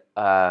had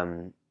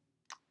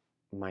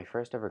my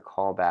first ever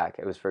callback,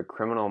 it was for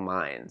Criminal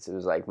Minds. It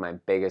was like my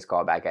biggest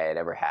callback I had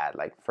ever had.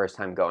 Like first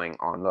time going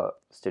on the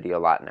studio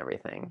lot and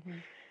everything.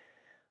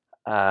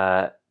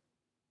 Mm-hmm.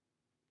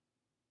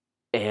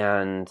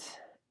 And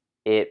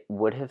it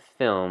would have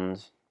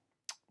filmed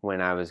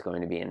when I was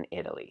going to be in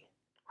Italy.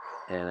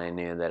 And I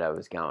knew that I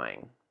was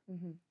going.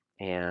 Mm-hmm.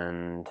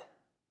 And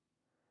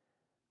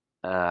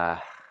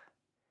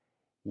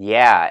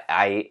yeah,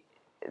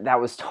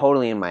 that was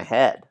totally in my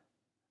head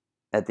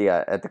at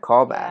the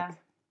callback.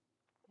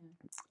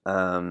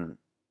 Yeah.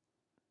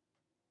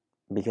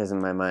 Because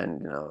in my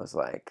mind, it was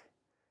like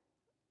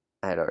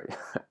I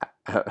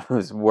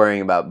was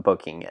worrying about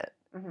booking it,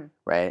 mm-hmm.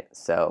 right?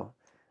 So,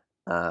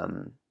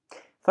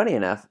 funny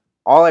enough,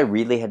 all I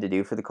really had to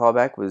do for the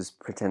callback was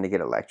pretend to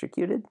get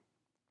electrocuted,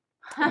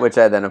 which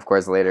I then, of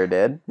course, later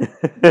did.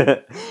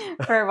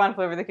 For One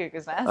Flew Over the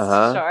Cuckoo's Nest,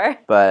 sure.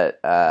 But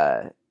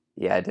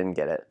yeah, I didn't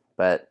get it.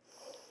 But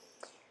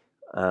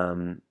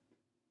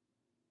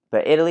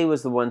Italy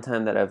was the one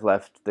time that I've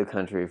left the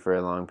country for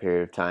a long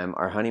period of time.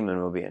 Our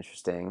honeymoon will be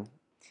interesting.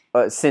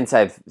 Since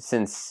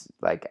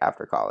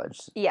after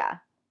college. Yeah.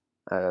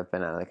 I've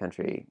been out of the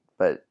country,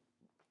 but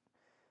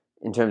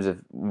in terms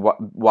of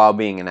while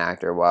being an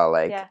actor, while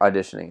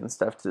auditioning and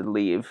stuff, to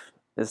leave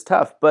is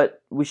tough,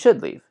 but we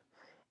should leave.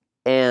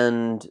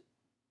 And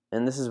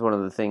this is one of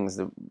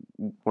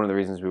the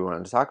reasons we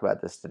wanted to talk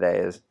about this today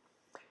is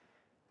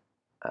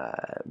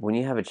when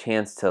you have a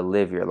chance to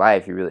live your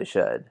life, you really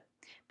should.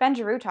 Ben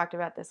Giroux talked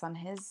about this on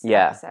his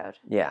episode.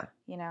 Yeah.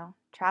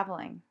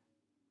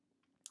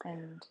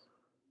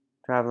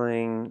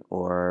 Traveling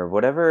or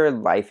whatever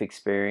life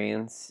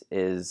experience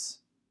is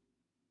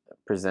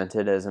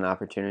presented as an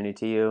opportunity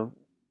to you,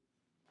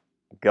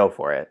 go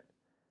for it.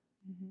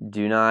 Mm-hmm.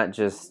 Do not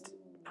just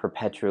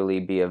perpetually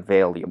be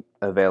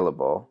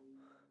available.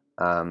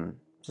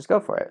 Just go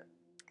for it.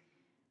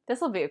 This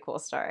will be a cool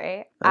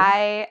story.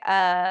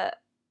 I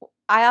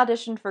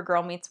auditioned for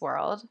Girl Meets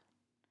World.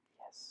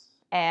 Yes.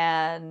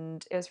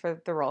 And it was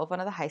for the role of one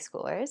of the high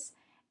schoolers.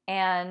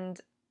 And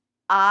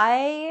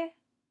I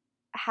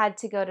had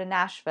to go to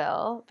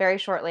Nashville very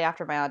shortly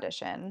after my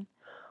audition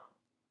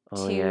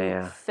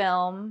to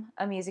film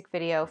a music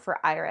video for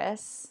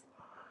Iris.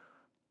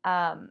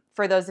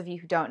 For those of you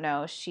who don't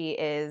know, she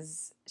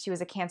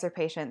was a cancer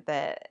patient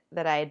that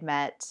I had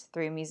met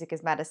through Music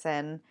is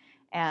Medicine,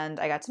 and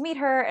I got to meet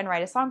her and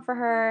write a song for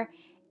her,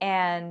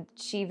 and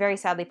she very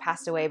sadly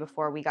passed away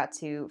before we got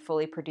to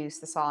fully produce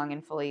the song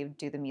and fully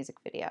do the music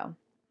video.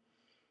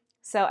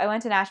 So I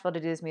went to Nashville to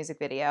do this music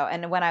video,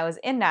 and when I was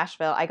in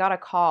Nashville, I got a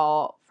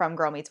call from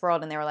Girl Meets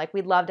World, and they were like,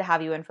 "We'd love to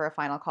have you in for a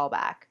final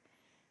callback."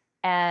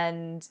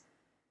 And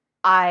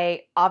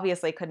I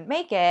obviously couldn't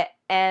make it,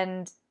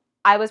 and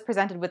I was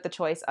presented with the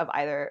choice of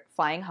either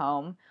flying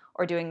home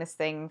or doing this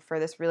thing for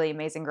this really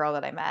amazing girl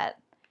that I met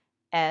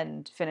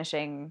and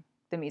finishing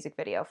the music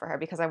video for her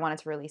because I wanted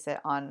to release it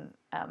on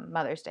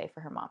Mother's Day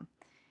for her mom.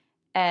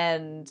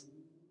 And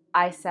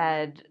I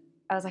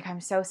was like,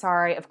 "I'm so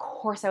sorry. Of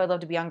course I would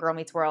love to be on Girl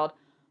Meets World.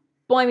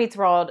 Boy Meets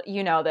World,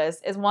 you know this,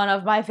 is one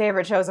of my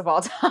favorite shows of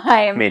all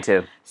time." Me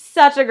too.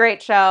 Such a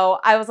great show.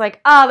 I was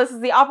like, this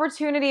is the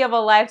opportunity of a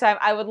lifetime.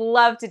 I would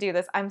love to do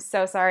this. I'm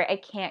so sorry. I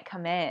can't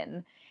come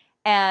in.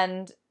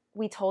 And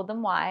we told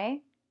them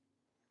why.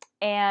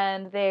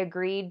 And they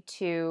agreed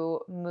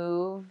to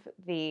move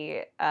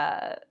the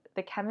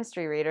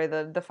chemistry reader,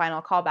 the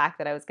final callback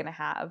that I was going to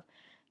have,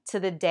 to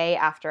the day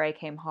after I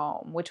came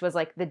home, which was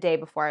like the day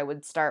before I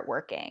would start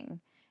working.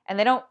 And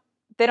they don't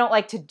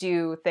like to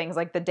do things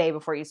like the day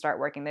before you start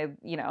working. They,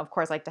 of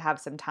course, like to have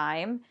some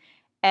time.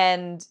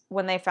 And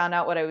when they found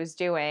out what I was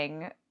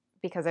doing,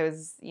 because I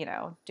was,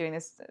 doing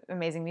this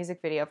amazing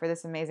music video for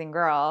this amazing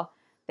girl,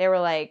 they were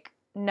like,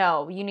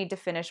 "No, you need to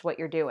finish what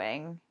you're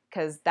doing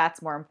because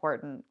that's more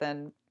important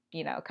than,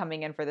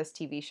 coming in for this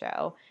TV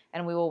show,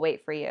 and we will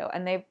wait for you."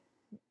 And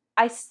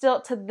I still,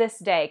 to this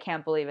day,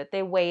 can't believe it.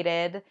 They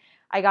waited.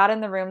 I got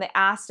in the room. They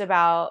asked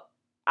about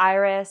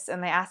Iris,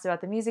 and they asked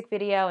about the music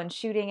video and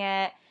shooting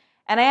it.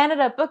 And I ended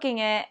up booking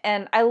it,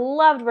 and I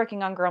loved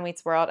working on Girl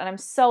Meets World, and I'm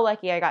so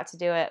lucky I got to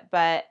do it.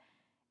 But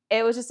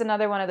it was just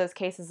another one of those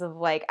cases of,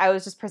 like, I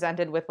was just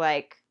presented with,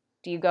 like,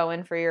 do you go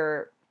in for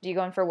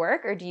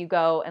work, or do you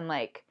go and,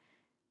 like,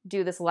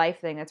 do this life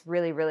thing that's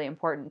really, really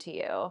important to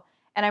you?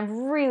 And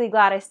I'm really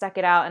glad I stuck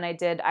it out and I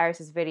did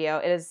Iris's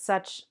video.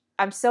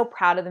 I'm so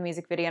proud of the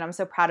music video, and I'm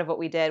so proud of what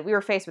we did. We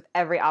were faced with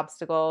every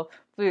obstacle.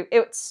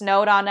 It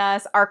snowed on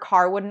us. Our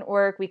car wouldn't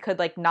work. We could,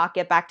 like, not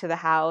get back to the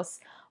house.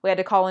 We had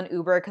to call an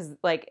Uber because,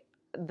 like,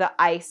 the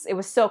ice, it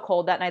was so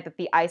cold that night that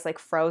the ice, like,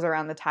 froze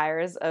around the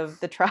tires of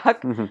the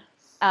truck.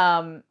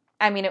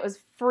 I mean, it was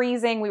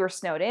freezing. We were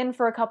snowed in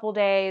for a couple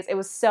days. It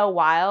was so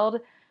wild.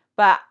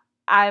 But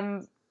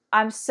I'm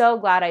so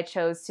glad I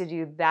chose to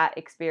do that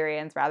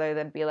experience rather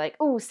than be like,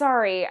 "Oh,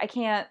 sorry, I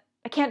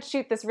can't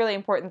shoot this really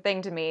important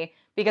thing to me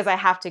because I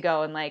have to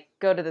go and, like,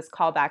 go to this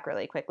callback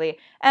really quickly."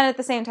 And at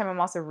the same time,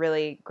 I'm also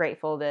really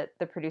grateful that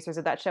the producers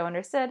of that show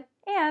understood.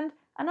 And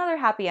another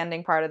happy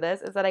ending part of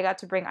this is that I got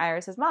to bring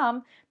Iris's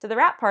mom to the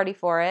wrap party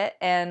for it.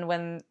 And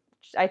when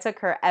I took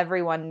her.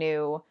 Everyone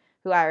knew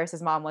who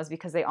Iris's mom was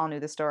because they all knew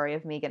the story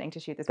of me getting to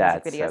shoot this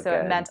music video. So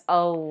it meant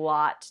a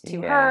lot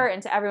to her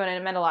and to everyone, and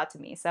it meant a lot to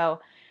me. So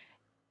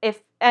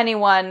if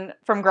anyone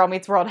from Girl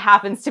Meets World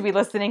happens to be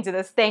listening to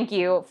this, thank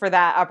you for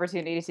that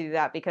opportunity to do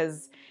that,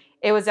 because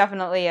it was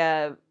definitely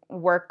a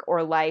work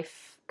or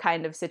life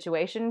kind of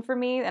situation for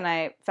me, and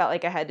I felt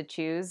like I had to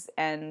choose,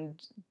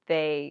 and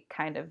they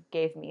kind of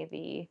gave me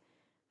the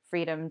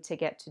freedom to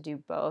get to do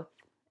both,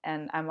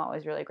 and I'm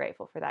always really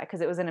grateful for that,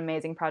 because it was an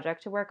amazing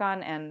project to work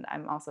on, and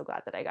I'm also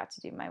glad that I got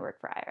to do my work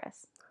for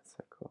Iris. That's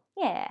so cool.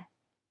 Yeah.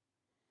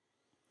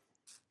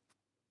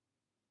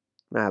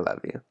 I love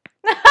you.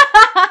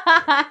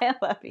 I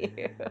love you.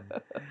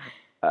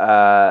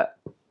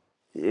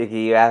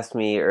 You asked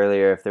me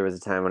earlier if there was a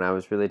time when I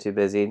was really too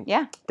busy.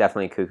 Yeah.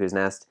 Definitely Cuckoo's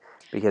Nest.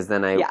 Because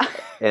then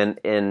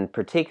and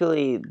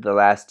particularly the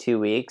last 2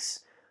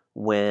 weeks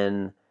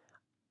when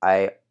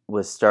I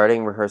was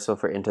starting rehearsal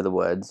for Into the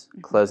Woods,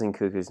 closing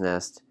Cuckoo's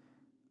Nest,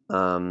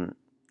 and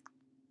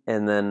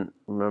then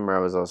remember I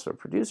was also a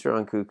producer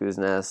on Cuckoo's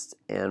Nest,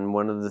 and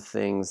one of the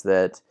things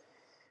that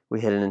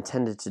we had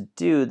intended to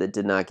do that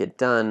did not get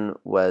done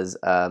was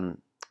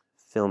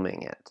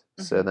filming it.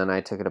 So then I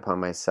took it upon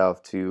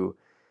myself to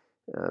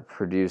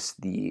produce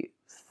the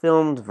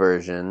filmed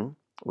version,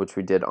 which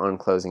we did on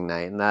closing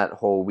night. And that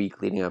whole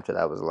week leading up to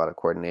that was a lot of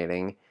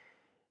coordinating,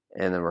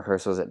 and then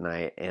rehearsals at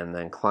night, and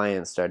then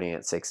clients starting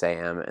at 6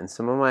 a.m. And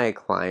some of my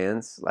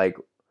clients, like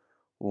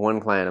one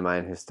client of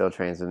mine who still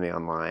trains with me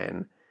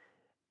online,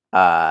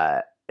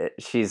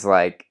 she's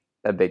like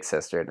a big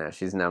sister now.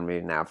 She's known me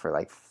now for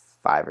like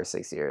 5 or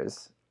 6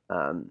 years.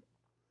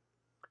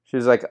 She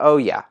was like, "Oh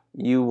yeah,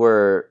 you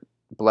were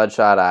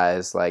bloodshot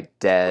eyes, like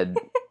dead,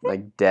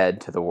 like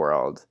dead to the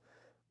world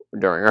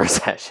during our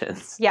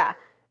sessions." Yeah.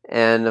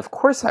 And of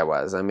course I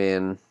was. I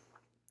mean,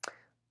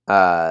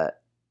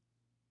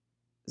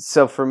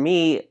 so for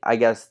me, I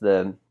guess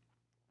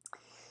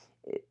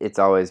it's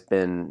always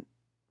been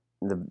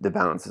the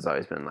balance has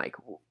always been like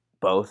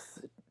both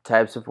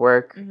types of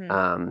work.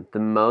 The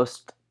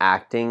most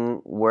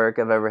acting work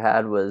I've ever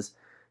had was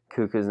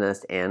Cuckoo's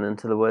Nest and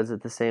Into the Woods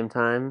at the same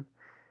time.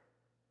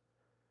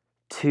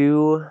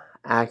 2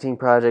 acting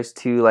projects,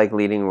 2 like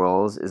leading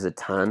roles is a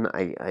ton.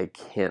 I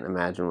can't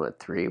imagine what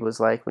 3 was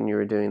like when you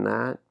were doing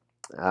that.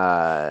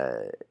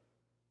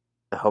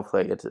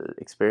 Hopefully I get to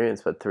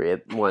experience what 3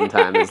 at one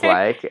time is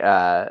like.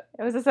 It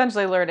was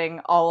essentially learning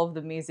all of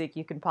the music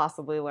you can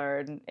possibly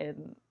learn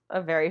in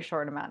a very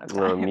short amount of time.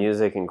 Well,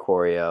 music and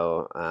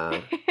choreo.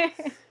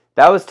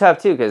 That was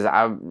tough too, because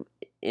I'm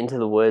Into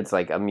the Woods,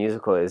 like a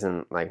musical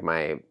isn't like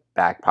my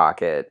back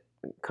pocket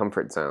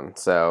comfort zone.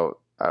 So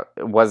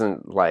it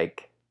wasn't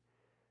like,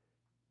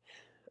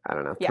 I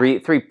don't know,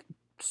 three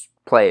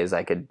plays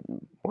I could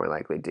more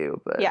likely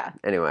do. But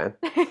anyway,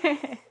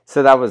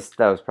 so that was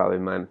probably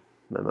my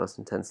most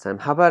intense time.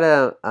 How about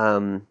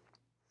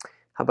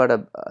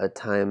a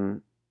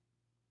time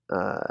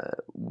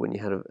when you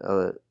had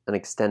an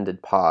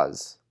extended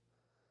pause?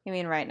 You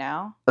mean right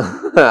now?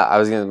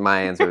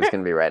 My answer was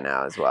gonna be right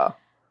now as well.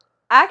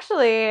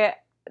 Actually,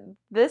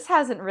 this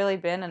hasn't really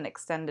been an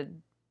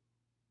extended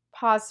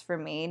pause for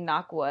me,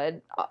 knock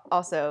wood.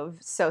 Also,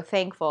 so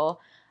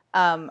thankful.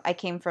 I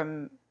came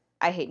from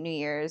I Hate New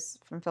Year's,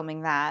 from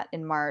filming that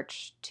in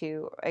March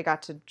to I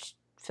got to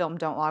film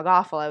Don't Log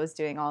Off while I was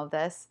doing all of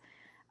this.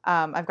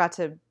 I've got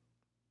to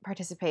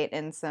participate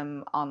in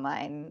some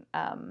online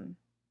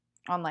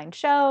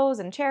shows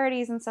and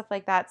charities and stuff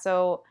like that.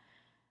 So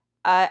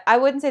I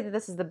wouldn't say that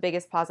this is the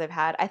biggest pause I've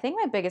had. I think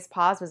my biggest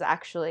pause was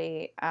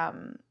actually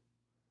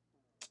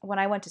when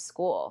I went to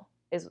school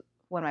is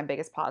when my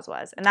biggest pause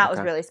was. And that was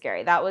really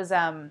scary. That was,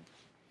 oh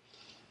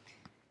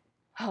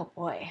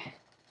boy.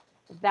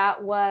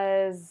 That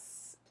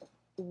was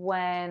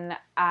when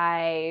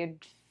I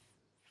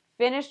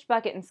finished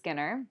Bucket and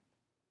Skinner.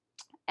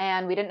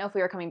 And we didn't know if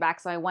we were coming back,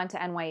 so I went to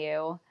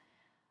NYU.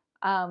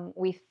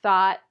 We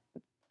thought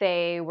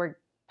they were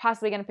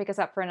possibly going to pick us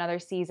up for another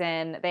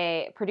season.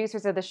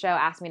 Producers of the show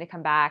asked me to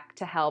come back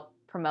to help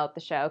promote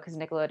the show because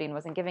Nickelodeon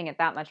wasn't giving it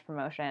that much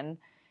promotion.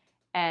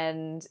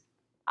 And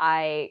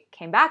I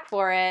came back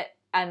for it,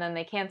 and then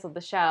they canceled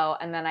the show.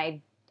 And then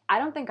I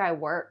don't think I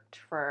worked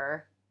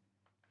for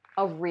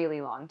a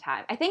really long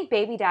time. I think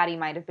Baby Daddy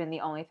might have been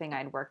the only thing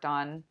I'd worked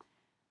on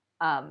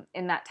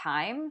in that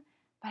time.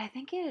 But I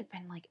think it had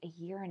been like a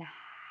year and a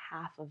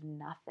half of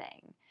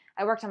nothing.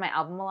 I worked on my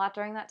album a lot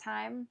during that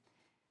time.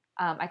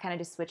 I kind of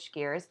just switched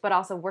gears. But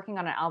also working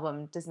on an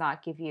album does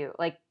not give you,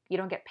 like, you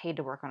don't get paid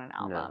to work on an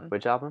album. No.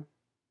 Which album?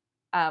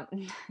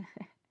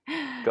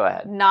 Go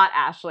ahead. Not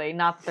Ashley,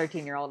 not the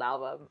 13-year-old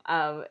album.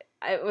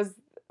 It was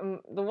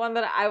the one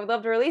that I would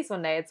love to release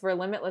one day. It's where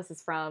Limitless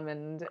is from,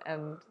 and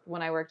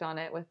when I worked on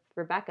it with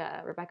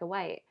Rebecca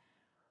White.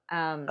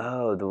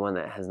 The one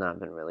that has not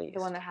been released.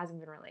 The one that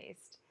hasn't been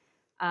released.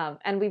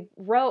 And we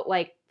wrote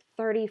like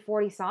 30,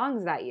 40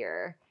 songs that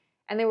year,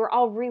 and they were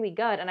all really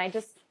good. And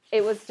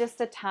it was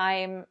just a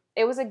time,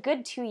 it was a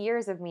good 2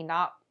 years of me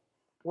not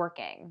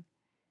working.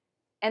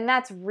 And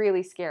that's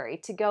really scary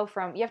to go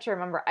from, you have to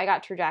remember, I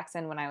got True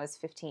Jackson when I was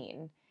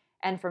 15,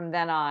 And from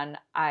then on,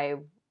 I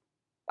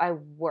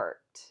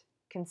worked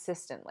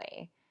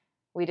consistently.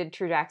 We did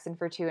True Jackson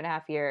for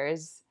 2.5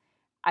 years.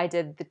 I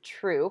did the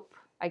Troop.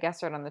 I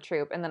guessed right on the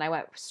Troop. And then I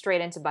went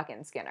straight into Bucket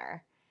and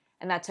Skinner.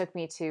 And that took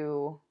me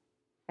to,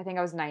 I think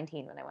I was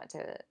 19 when I went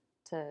to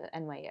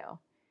NYU.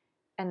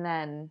 And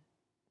then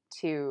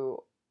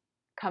to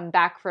come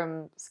back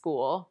from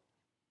school,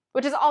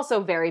 which is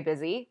also very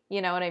busy,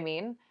 you know what I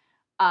mean?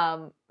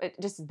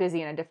 Just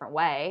busy in a different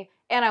way.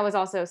 And I was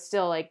also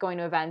still like going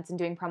to events and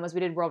doing promos. We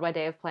did Worldwide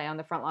Day of Play on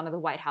the front lawn of the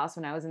White House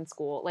when I was in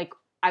school. Like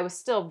I was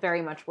still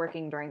very much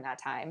working during that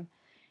time.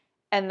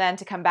 And then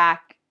to come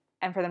back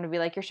and for them to be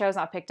like, your show's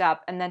not picked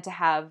up. And then to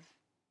have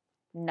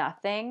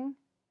nothing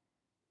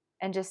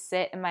and just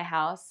sit in my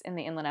house in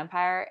the Inland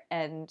Empire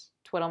and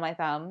twiddle my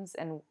thumbs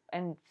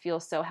and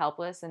feel so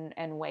helpless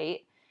and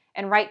wait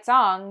and write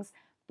songs.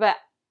 But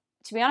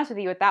to be honest with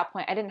you, at that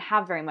point, I didn't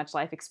have very much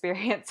life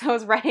experience. So I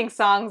was writing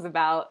songs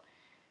about,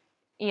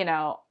 you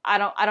know, I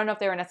don't know if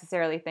they were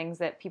necessarily things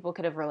that people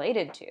could have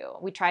related to.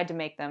 We tried to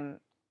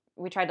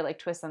like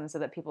twist them so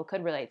that people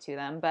could relate to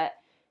them. But,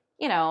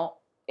 you know,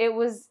 it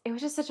was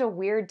just such a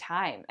weird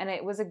time. And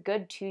it was a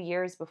good 2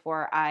 years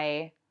before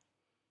I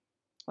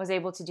was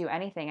able to do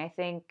anything. I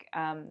think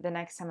the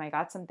next time I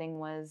got something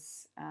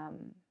was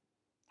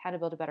How to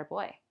Build a Better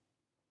Boy.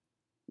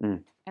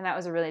 And that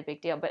was a really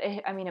big deal. But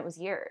it was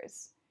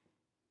years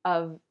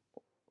of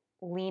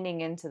leaning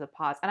into the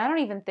pause. And I don't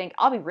even think,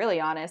 I'll be really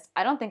honest,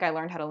 I don't think I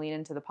learned how to lean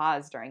into the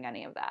pause during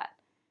any of that.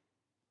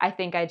 I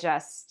think I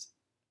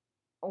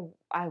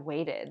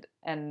waited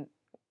and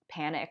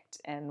panicked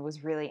and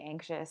was really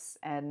anxious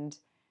and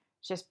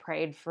just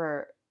prayed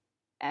for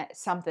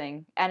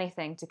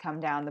anything to come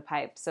down the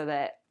pipe so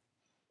that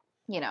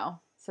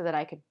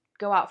I could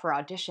go out for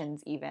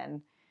auditions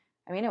even.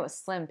 I mean, it was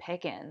slim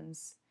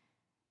pickings.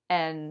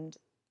 And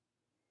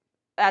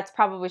that's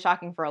probably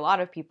shocking for a lot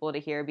of people to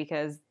hear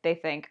because they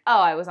think, oh,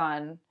 I was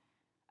on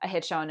a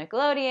hit show on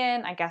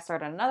Nickelodeon. I guest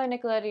starred on another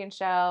Nickelodeon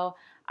show.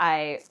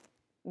 I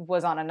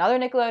was on another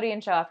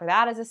Nickelodeon show after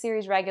that as a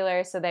series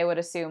regular. So they would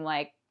assume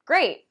like,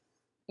 great,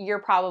 you're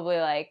probably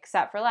like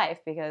set for life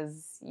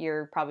because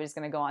you're probably just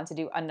going to go on to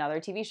do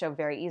another TV show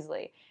very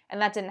easily.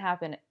 And that didn't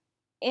happen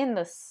in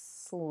the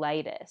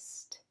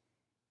slightest.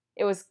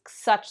 It was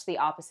such the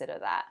opposite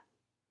of that.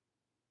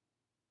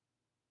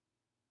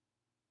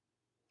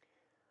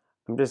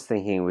 I'm just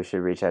thinking we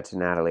should reach out to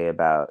Natalie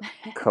about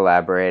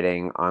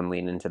collaborating on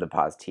Lean Into the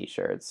Pause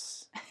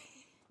t-shirts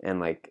and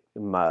like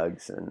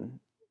mugs and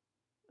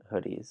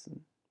hoodies.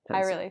 And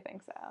I really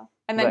think so.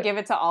 And then give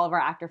it to all of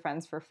our actor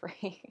friends for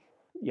free.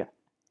 Yeah.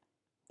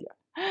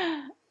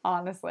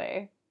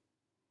 Honestly.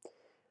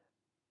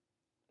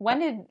 What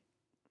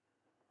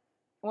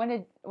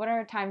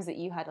are times that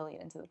you had to lean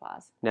into the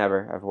pause?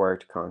 Never. I've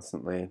worked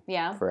constantly.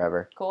 Yeah.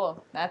 Forever.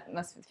 Cool. That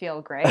must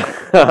feel great.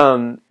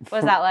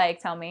 What's that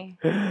like? Tell me.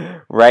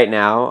 Right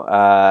now,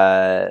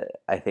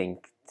 I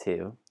think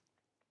 2.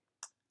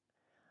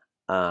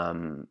 I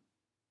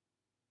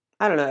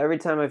don't know. Every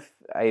time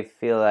I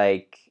feel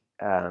like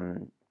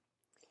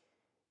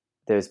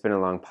there's been a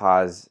long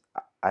pause,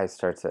 I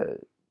start to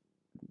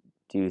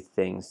do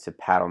things to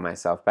paddle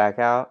myself back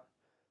out.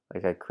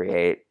 Like I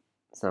create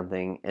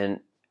something, and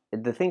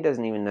the thing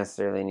doesn't even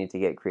necessarily need to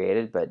get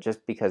created, but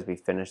just because we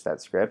finished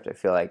that script, I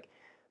feel like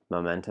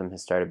momentum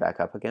has started back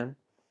up again.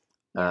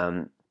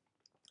 I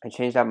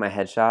changed out my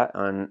headshot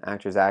on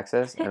Actors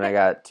Access, and I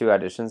got 2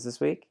 auditions this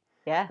week.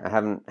 Yeah. I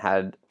haven't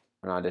had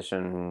an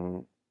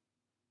audition,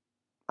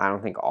 I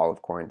don't think, all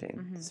of quarantine.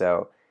 Mm-hmm.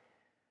 So,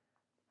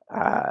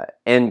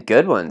 and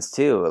good ones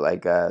too,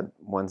 like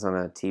one's on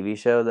a TV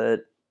show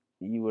that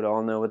you would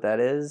all know what that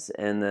is,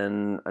 and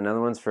then another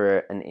one's for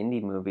an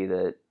indie movie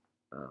that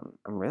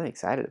I'm really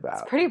excited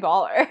about. It's pretty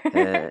baller.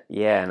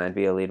 And I'd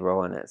be a lead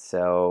role in it.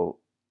 So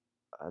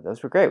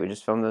those were great. We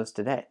just filmed those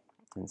today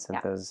and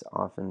sent those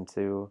off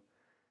into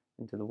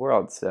the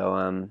world. So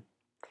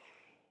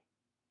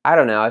I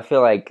don't know. I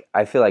feel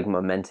like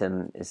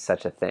momentum is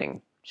such a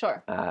thing.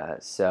 Sure.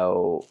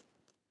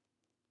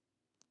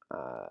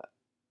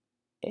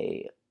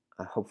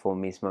 A hopeful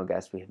Mismo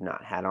guest we have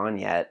not had on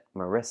yet,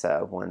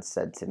 Marissa, once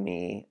said to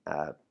me,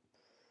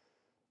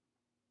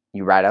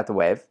 you ride out the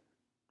wave,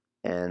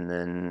 and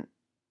then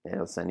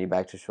it'll send you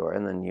back to shore,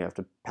 and then you have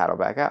to paddle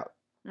back out.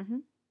 Mm-hmm.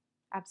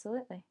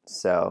 Absolutely.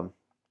 So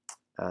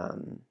I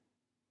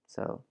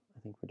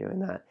think we're doing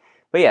that.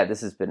 But yeah, this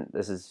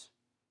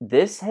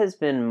has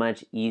been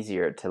much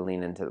easier to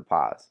lean into the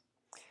pause.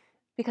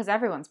 Because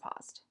everyone's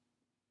paused.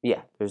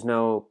 Yeah, there's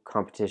no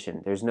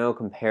competition. There's no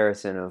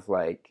comparison of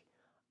like,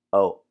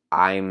 oh,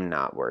 I'm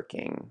not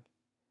working,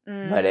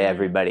 but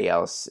everybody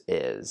else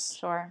is.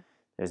 Sure.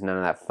 There's none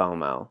of that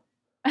FOMO,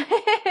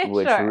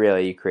 which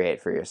really you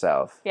create for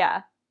yourself.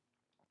 Yeah.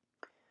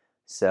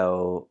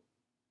 So,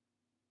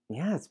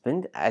 yeah,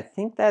 I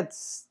think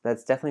that's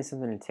definitely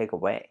something to take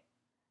away.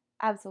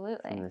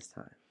 Absolutely. From this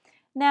time.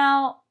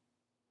 Now,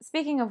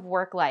 speaking of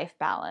work-life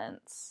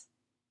balance,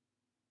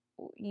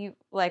 you,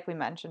 like we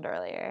mentioned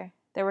earlier,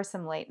 there were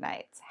some late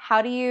nights.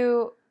 How do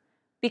you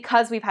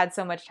because we've had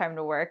so much time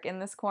to work in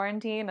this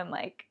quarantine and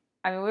like,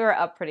 I mean, we were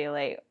up pretty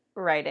late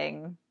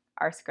writing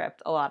our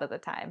script a lot of the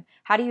time.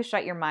 How do you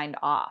shut your mind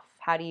off?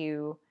 How do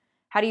you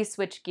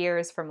switch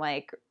gears from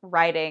like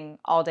writing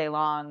all day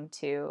long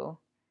to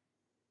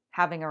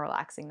having a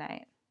relaxing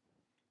night?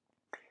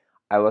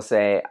 I will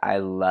say I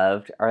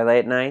loved our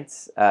late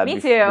nights. Me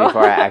too.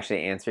 Before I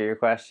actually answer your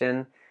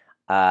question,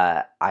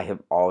 I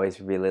have always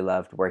really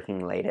loved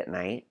working late at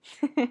night.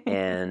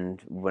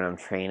 And when I'm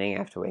training, I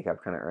have to wake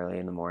up kind of early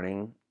in the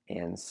morning.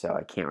 And so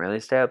I can't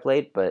really stay up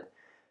late. But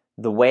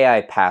the way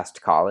I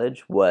passed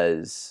college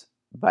was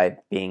by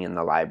being in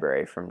the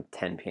library from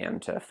 10 p.m.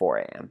 to 4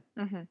 a.m.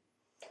 Mm-hmm.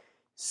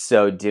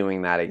 So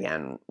doing that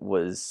again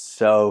was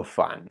so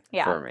fun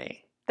for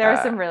me. There was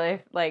some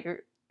really, like,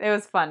 it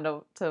was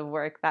fun to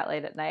work that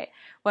late at night.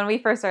 When we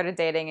first started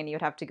dating and you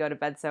would have to go to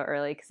bed so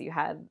early because you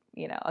had,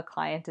 you know, a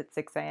client at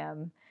 6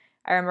 a.m.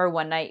 I remember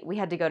one night we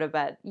had to go to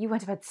bed. You went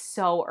to bed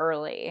so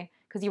early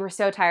because you were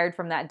so tired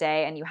from that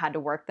day and you had to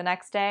work the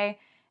next day.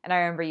 And I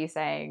remember you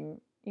saying,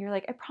 you're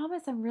like, I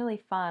promise I'm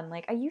really fun.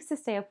 Like, I used to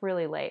stay up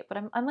really late,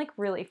 but I'm like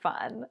really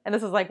fun. And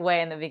this was like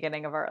way in the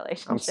beginning of our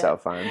relationship. I'm so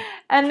fun.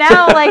 And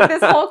now, like,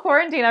 this whole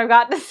quarantine, I've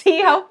gotten to see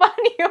how fun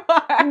you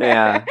are.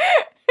 Yeah.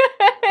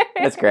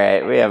 It's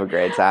great. We have a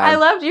great time. I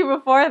loved you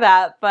before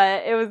that,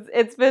 but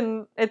it's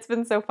been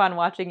so fun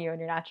watching you in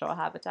your natural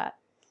habitat.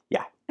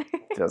 Yeah.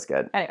 Feels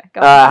good. Anyway, go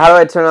how do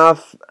I turn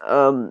off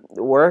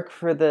work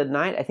for the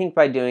night? I think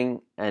by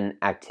doing an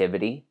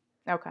activity.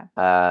 Okay.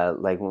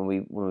 Like when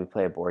we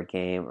play a board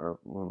game or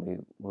when we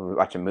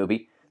watch a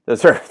movie.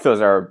 Those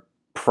are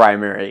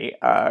primary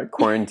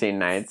quarantine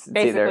nights. It's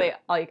basically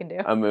all you can do.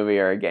 A movie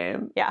or a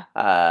game.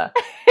 Yeah.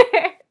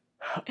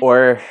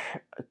 Or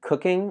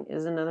cooking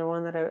is another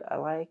one that I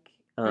like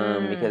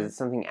because it's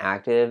something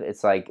active.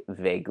 It's like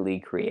vaguely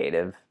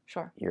creative.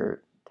 Sure.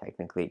 You're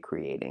technically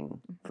creating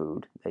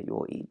food that you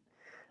will eat.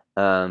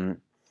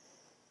 And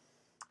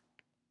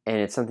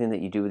it's something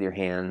that you do with your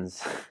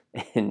hands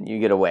and you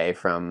get away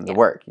from the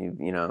work.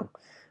 You know,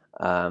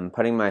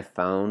 putting my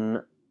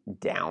phone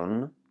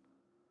down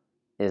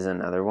is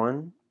another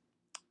one.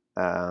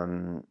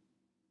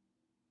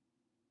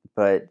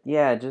 But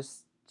yeah,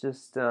 just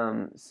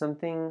some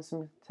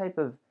type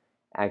of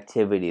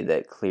activity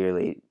that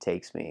clearly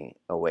takes me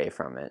away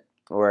from it.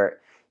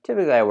 Or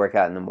typically I work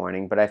out in the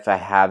morning, but if I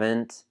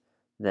haven't,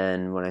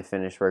 then when I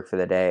finish work for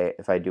the day,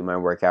 if I do my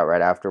workout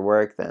right after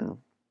work, then,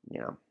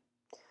 you know,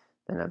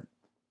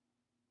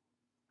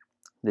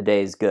 the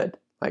day is good.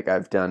 Like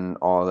I've done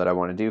all that I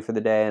want to do for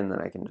the day, and then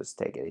I can just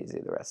take it easy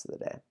the rest of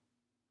the day.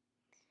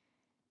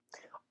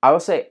 I will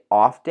say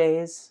off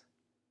days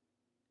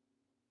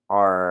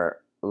are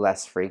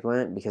less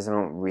frequent because I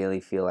don't really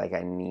feel like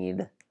I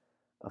need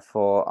a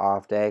full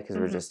off day because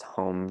we're just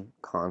home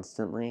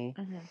constantly.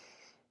 Mm-hmm.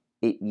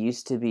 It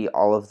used to be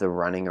all of the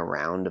running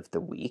around of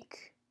the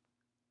week.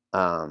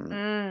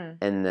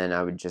 And then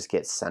I would just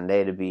get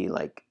Sunday to be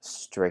like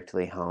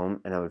strictly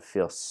home, and I would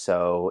feel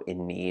so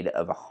in need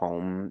of a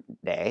home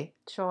day.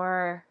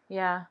 Sure.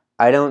 Yeah.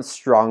 I don't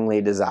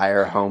strongly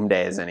desire home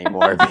days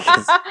anymore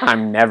because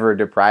I'm never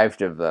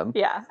deprived of them.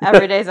 Yeah.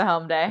 Every day's a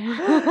home day.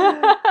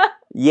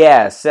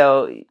 Yeah.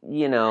 So,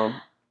 you know,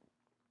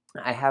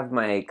 I have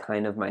my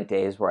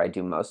days where I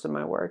do most of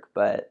my work,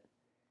 but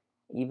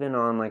even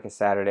on like a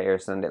Saturday or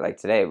Sunday, like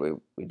today,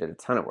 we did a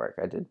ton of work.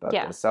 I did both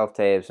the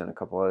self-tapes and a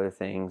couple other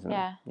things. And,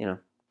 you know,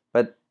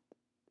 but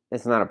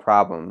it's not a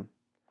problem.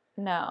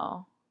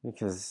 No.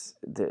 Because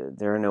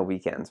there are no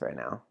weekends right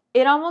now.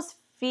 It almost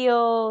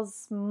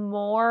feels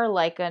more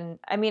like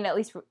I mean, at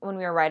least when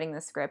we were writing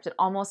the script, it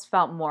almost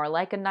felt more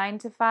like a 9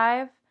 to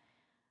 5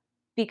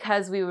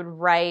 because we would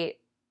write.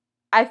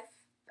 I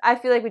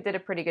feel like we did a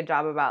pretty good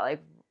job about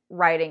like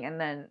writing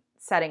and then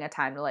setting a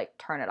time to like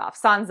turn it off.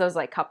 Sans those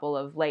like couple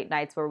of late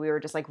nights where we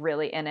were just like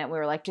really in it. We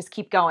were like, just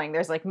keep going.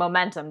 There's like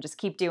momentum. Just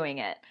keep doing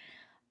it.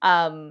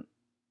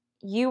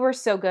 You were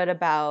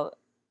truly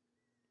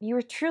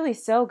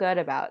so good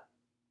about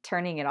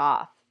turning it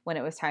off when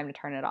it was time to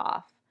turn it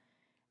off.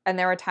 And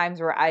there were times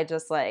where I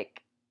just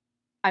like,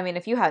 I mean,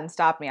 if you hadn't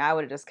stopped me, I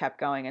would have just kept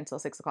going until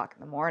 6 o'clock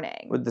in the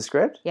morning. With the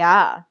script?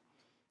 Yeah.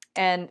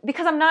 And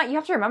because you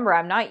have to remember,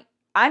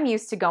 I'm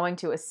used to going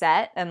to a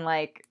set and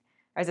like,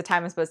 there's a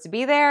time I'm supposed to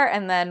be there,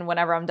 and then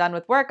whenever I'm done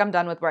with work, I'm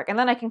done with work. And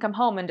then I can come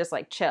home and just,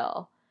 like,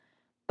 chill.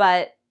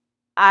 But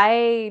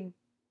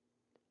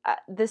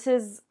this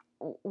is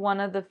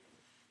one of the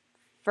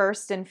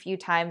first and few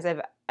times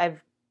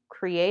I've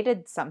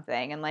created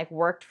something and, like,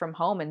 worked from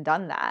home and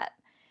done that.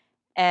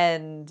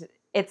 And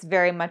it's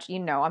very much, you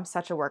know, I'm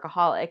such a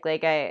workaholic.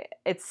 Like,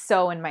 it's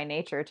so in my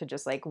nature to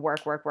just, like,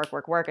 work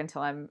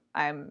until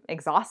I'm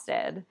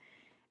exhausted.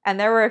 And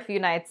there were a few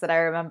nights that I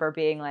remember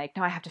being like,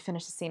 no, I have to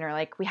finish the scene, or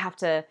like,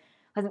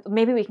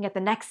 maybe we can get the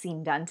next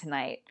scene done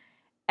tonight.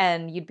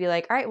 And you'd be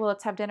like, all right, well,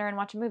 let's have dinner and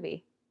watch a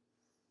movie.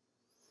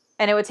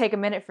 And it would take a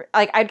minute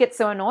I'd get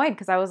so annoyed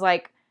because I was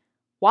like,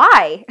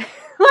 why?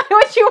 Why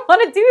would you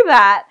want to do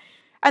that?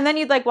 And then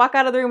you'd like walk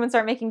out of the room and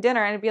start making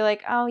dinner and it'd be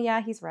like, oh yeah,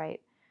 he's right.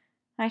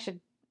 I should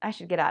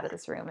get out of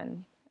this room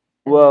and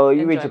Well,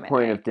 you reach a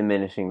point of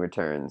diminishing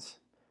returns.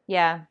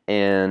 Yeah.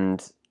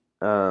 And,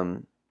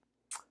 but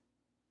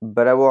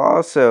I will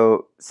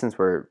also, since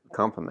we're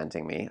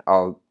complimenting me,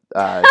 I'll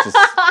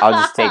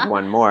just take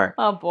one more.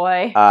 Oh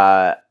boy.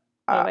 What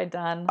have I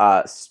done?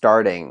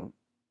 Starting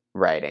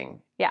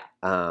writing. Yeah.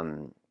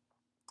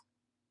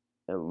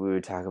 We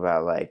would talk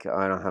about like, oh,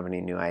 I don't have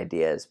any new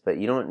ideas, but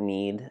you don't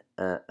need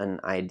an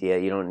idea.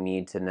 You don't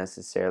need to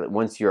necessarily,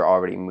 once you're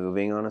already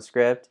moving on a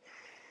script,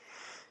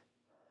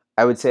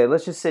 I would say,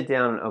 let's just sit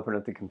down and open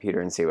up the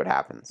computer and see what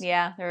happens.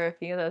 Yeah, there were a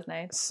few of those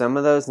nights. Some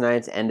of those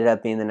nights ended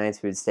up being the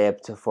nights we would stay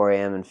up till 4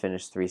 a.m. and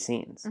finish 3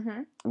 scenes.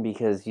 Mm-hmm.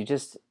 Because you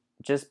just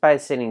by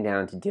sitting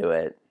down to do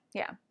it.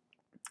 Yeah.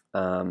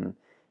 And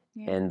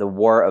The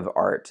War of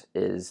Art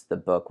is the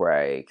book where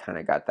I kind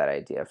of got that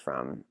idea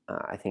from.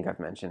 I think I've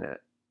mentioned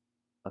it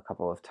a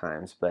couple of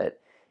times, but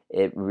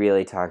it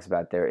really talks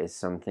about there is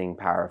something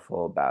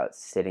powerful about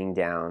sitting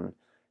down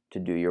to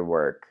do your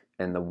work.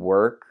 And the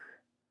work,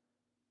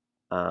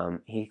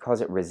 he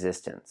calls it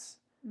resistance.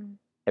 Mm.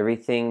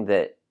 Everything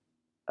that,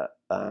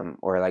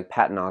 or like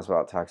Patton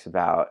Oswalt talks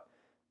about,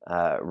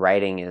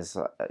 writing is,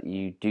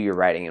 you do your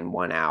writing in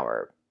 1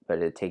 hour, but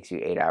it takes you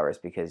 8 hours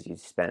because you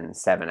spend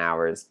 7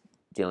 hours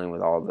dealing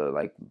with all the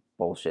like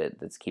bullshit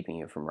that's keeping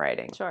you from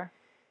writing. Sure.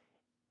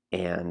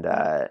 And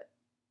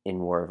in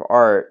War of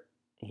Art,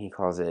 he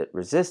calls it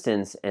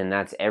resistance, and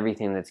that's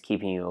everything that's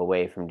keeping you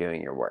away from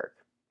doing your work.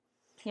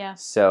 Yeah.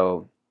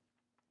 So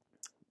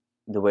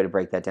the way to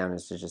break that down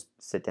is to just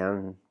sit down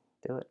and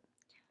do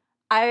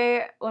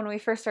it. When we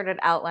first started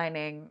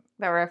outlining,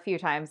 there were a few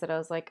times that I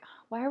was like,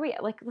 why are we,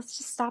 like, let's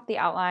just stop the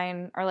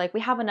outline, or like,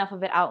 we have enough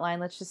of it outlined,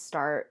 let's just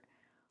start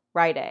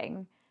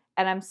writing.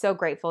 And I'm so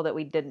grateful that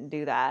we didn't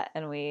do that,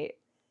 and we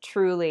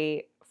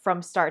truly,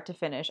 from start to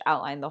finish,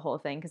 outlined the whole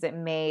thing, because it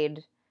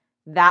made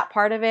that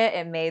part of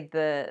it, made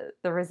the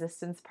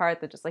resistance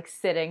part, the just like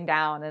sitting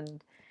down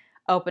and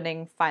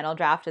opening final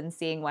draft and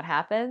seeing what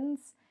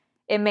happens,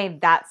 it made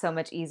that so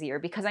much easier,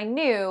 because I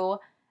knew,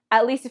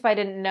 at least if I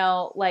didn't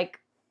know like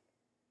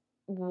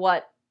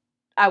what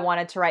I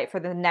wanted to write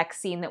for the next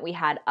scene that we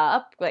had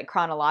up, like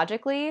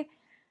chronologically,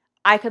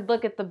 I could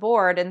look at the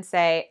board and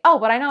say, oh,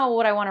 but I know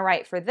what I want to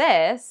write for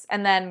this,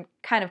 and then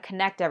kind of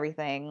connect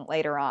everything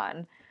later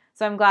on.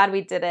 So I'm glad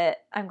we did it.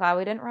 I'm glad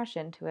we didn't rush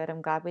into it.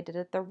 I'm glad we did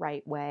it the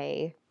right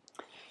way.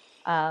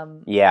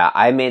 Yeah,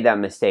 I made that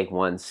mistake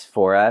once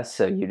for us,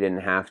 so you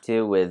didn't have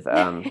to. With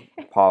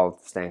Paul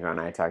Stanko and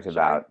I talked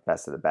about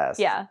Best of the Best.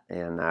 Yeah.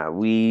 And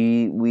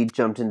we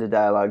jumped into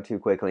dialogue too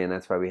quickly, and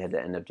that's why we had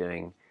to end up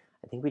doing,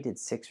 I think we did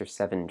 6 or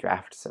 7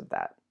 drafts of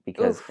that.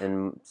 Because,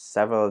 and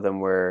several of them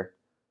were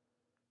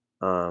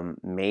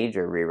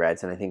major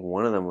rewrites, and I think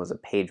one of them was a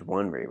page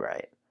 1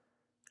 rewrite.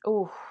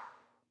 Ooh.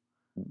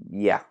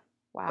 Yeah.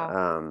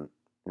 Wow.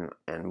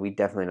 And we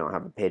definitely don't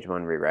have a page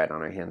 1 rewrite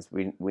on our hands.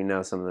 We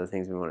know some of the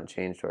things we want to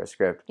change to our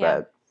script,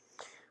 but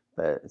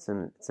it's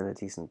in a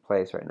decent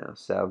place right now.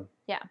 So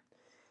yeah,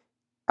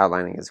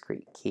 outlining is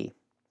key.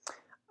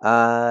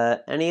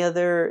 Any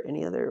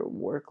other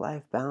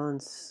work-life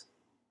balance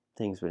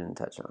things we didn't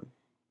touch on?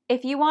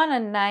 If you want a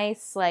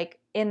nice, like,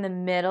 in the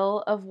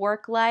middle of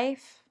work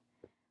life,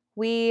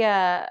 we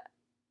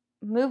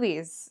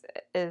movies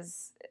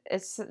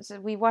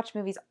we watch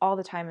movies all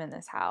the time in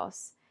this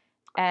house,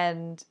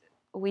 and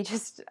we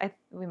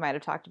might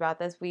have talked about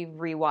this. We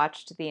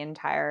rewatched the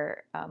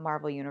entire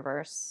Marvel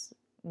Universe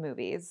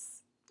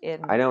movies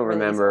in I don't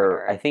remember.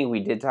 Order. I think we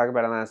did talk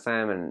about it last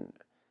time, and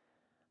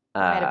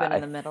might have been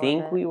in the middle. I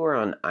think we were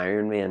on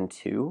Iron Man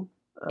 2.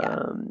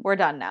 Yeah, we're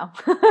done now.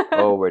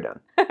 Oh, we're done.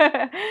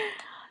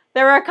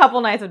 There were a couple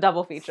nights of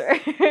double features.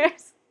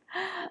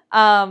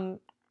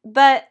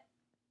 But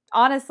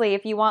honestly,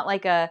 if you want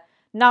like a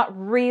not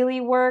really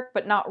work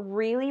but not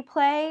really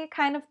play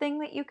kind of thing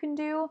that you can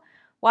do,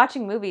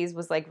 watching movies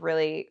was like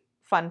really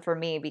fun for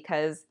me,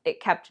 because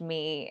it kept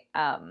me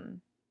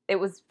it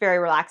was very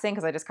relaxing,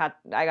 because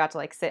I got to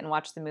like sit and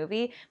watch the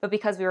movie, but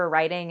because we were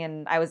writing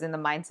and I was in the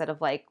mindset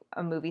of like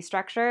a movie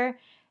structure,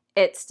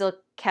 it still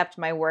kept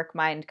my work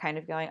mind kind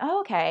of going,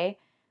 oh, okay,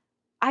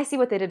 I see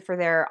what they did for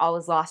their all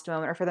is lost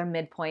moment, or for their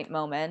midpoint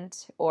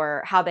moment,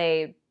 or how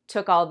they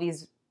took all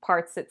these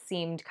parts that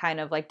seemed kind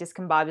of like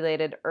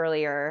discombobulated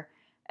earlier,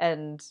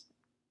 and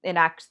in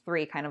Act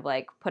 3 kind of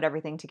like put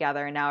everything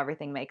together, and now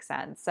everything makes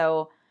sense.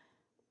 So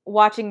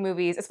watching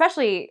movies,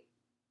 especially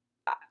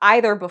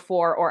either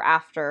before or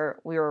after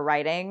we were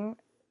writing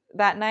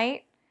that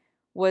night,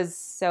 was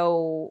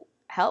so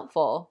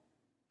helpful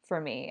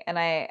for me. And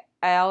I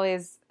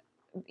always,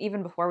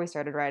 even before we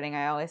started writing,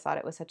 I always thought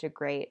it was such a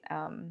great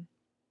kind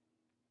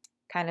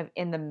of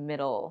in the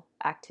middle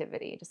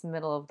activity, just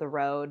middle of the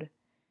road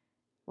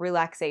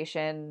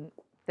relaxation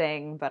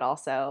thing, but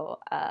also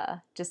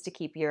just to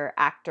keep your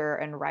actor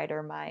and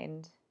writer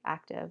mind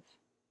active.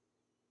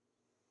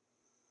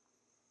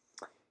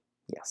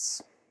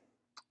 Yes.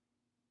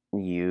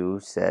 You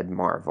said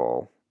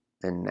Marvel,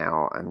 and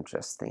now I'm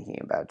just thinking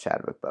about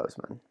Chadwick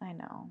Boseman. I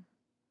know.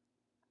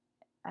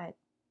 I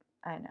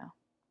know.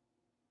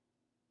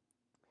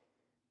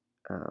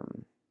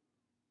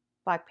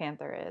 Black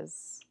Panther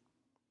is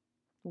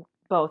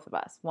both of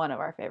us, one of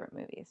our favorite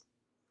movies.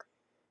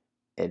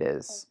 It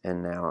is,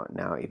 and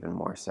now even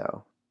more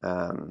so.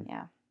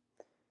 Yeah.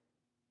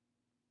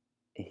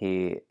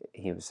 He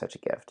was such a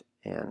gift,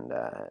 and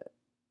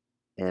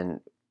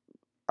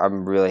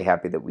I'm really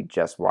happy that we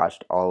just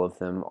watched all of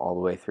them all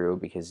the way through,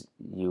 because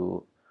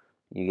you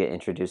get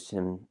introduced to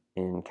him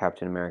in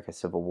Captain America: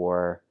 Civil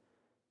War,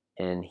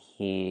 and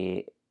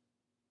he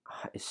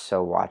is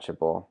so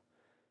watchable,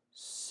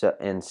 so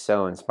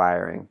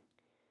inspiring,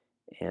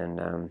 and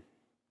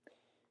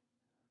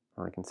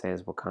all I can say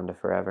is Wakanda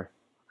forever.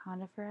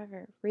 Wakanda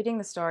forever. Reading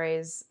the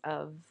stories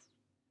of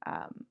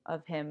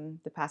him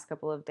the past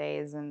couple of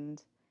days,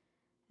 and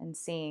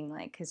seeing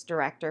like his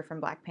director from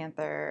Black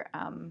Panther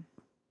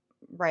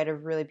write a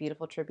really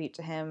beautiful tribute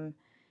to him,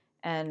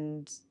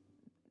 and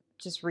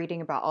just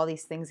reading about all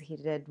these things he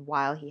did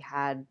while he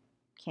had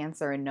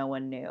cancer and no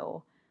one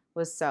knew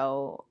was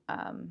so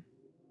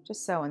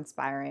just so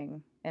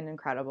inspiring and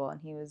incredible. And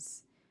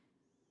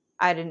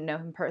I didn't know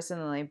him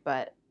personally,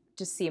 but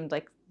just seemed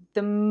like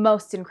the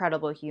most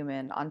incredible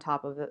human, on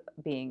top of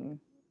being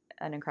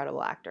an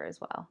incredible actor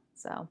as well.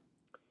 So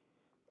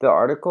the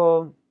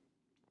article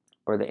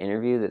or the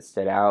interview that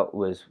stood out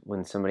was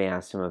when somebody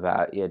asked him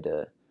about, you had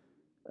to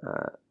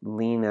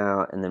lean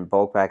out and then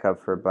bulk back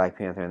up for Black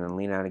Panther and then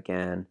lean out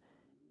again,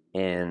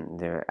 and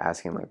they're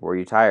asking like, were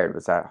you tired?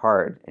 Was that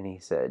hard? And he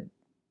said,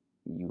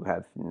 you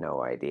have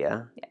no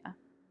idea. Yeah.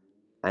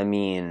 I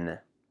mean,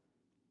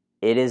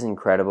 it is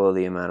incredible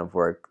the amount of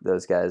work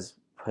those guys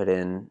put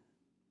in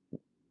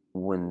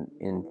when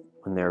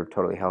they're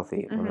totally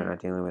healthy, when they're not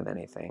dealing with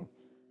anything.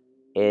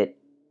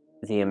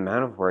 The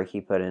amount of work he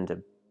put in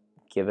to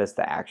give us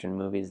the action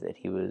movies that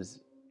he was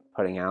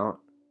putting out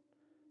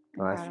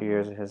the last few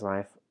years of his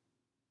life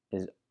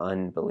is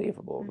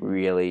unbelievable.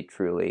 Really,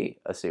 truly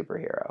a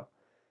superhero.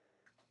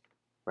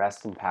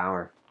 Rest in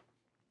power.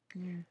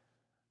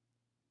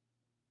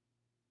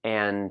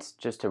 And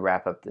just to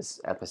wrap up this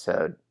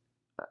episode,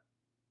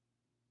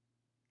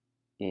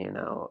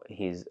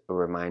 he's a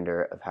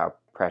reminder of how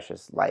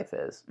precious life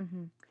is.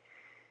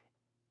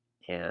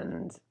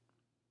 And,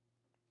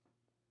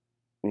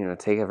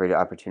 take every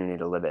opportunity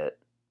to live it.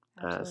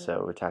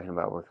 So we're talking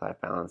about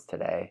work-life balance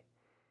today.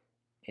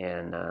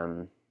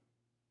 And,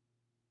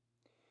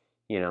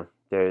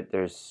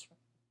 there's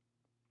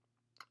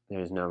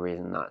no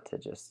reason not to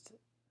just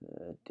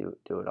do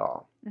it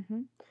all.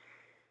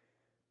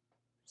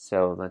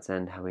 So let's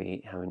end how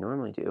we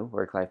normally do.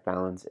 Work-life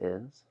balance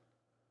is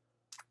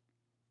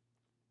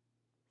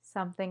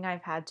something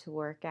I've had to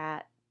work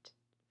at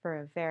for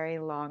a very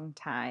long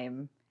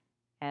time,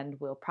 and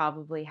will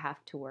probably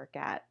have to work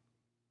at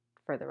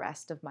for the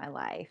rest of my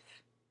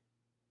life.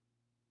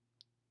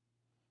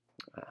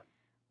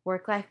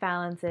 Work-life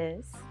balance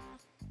is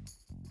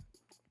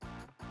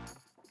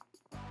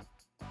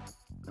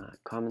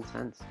common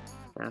sense,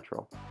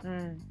 natural.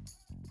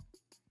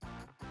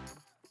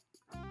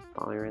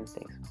 Follow your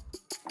instincts.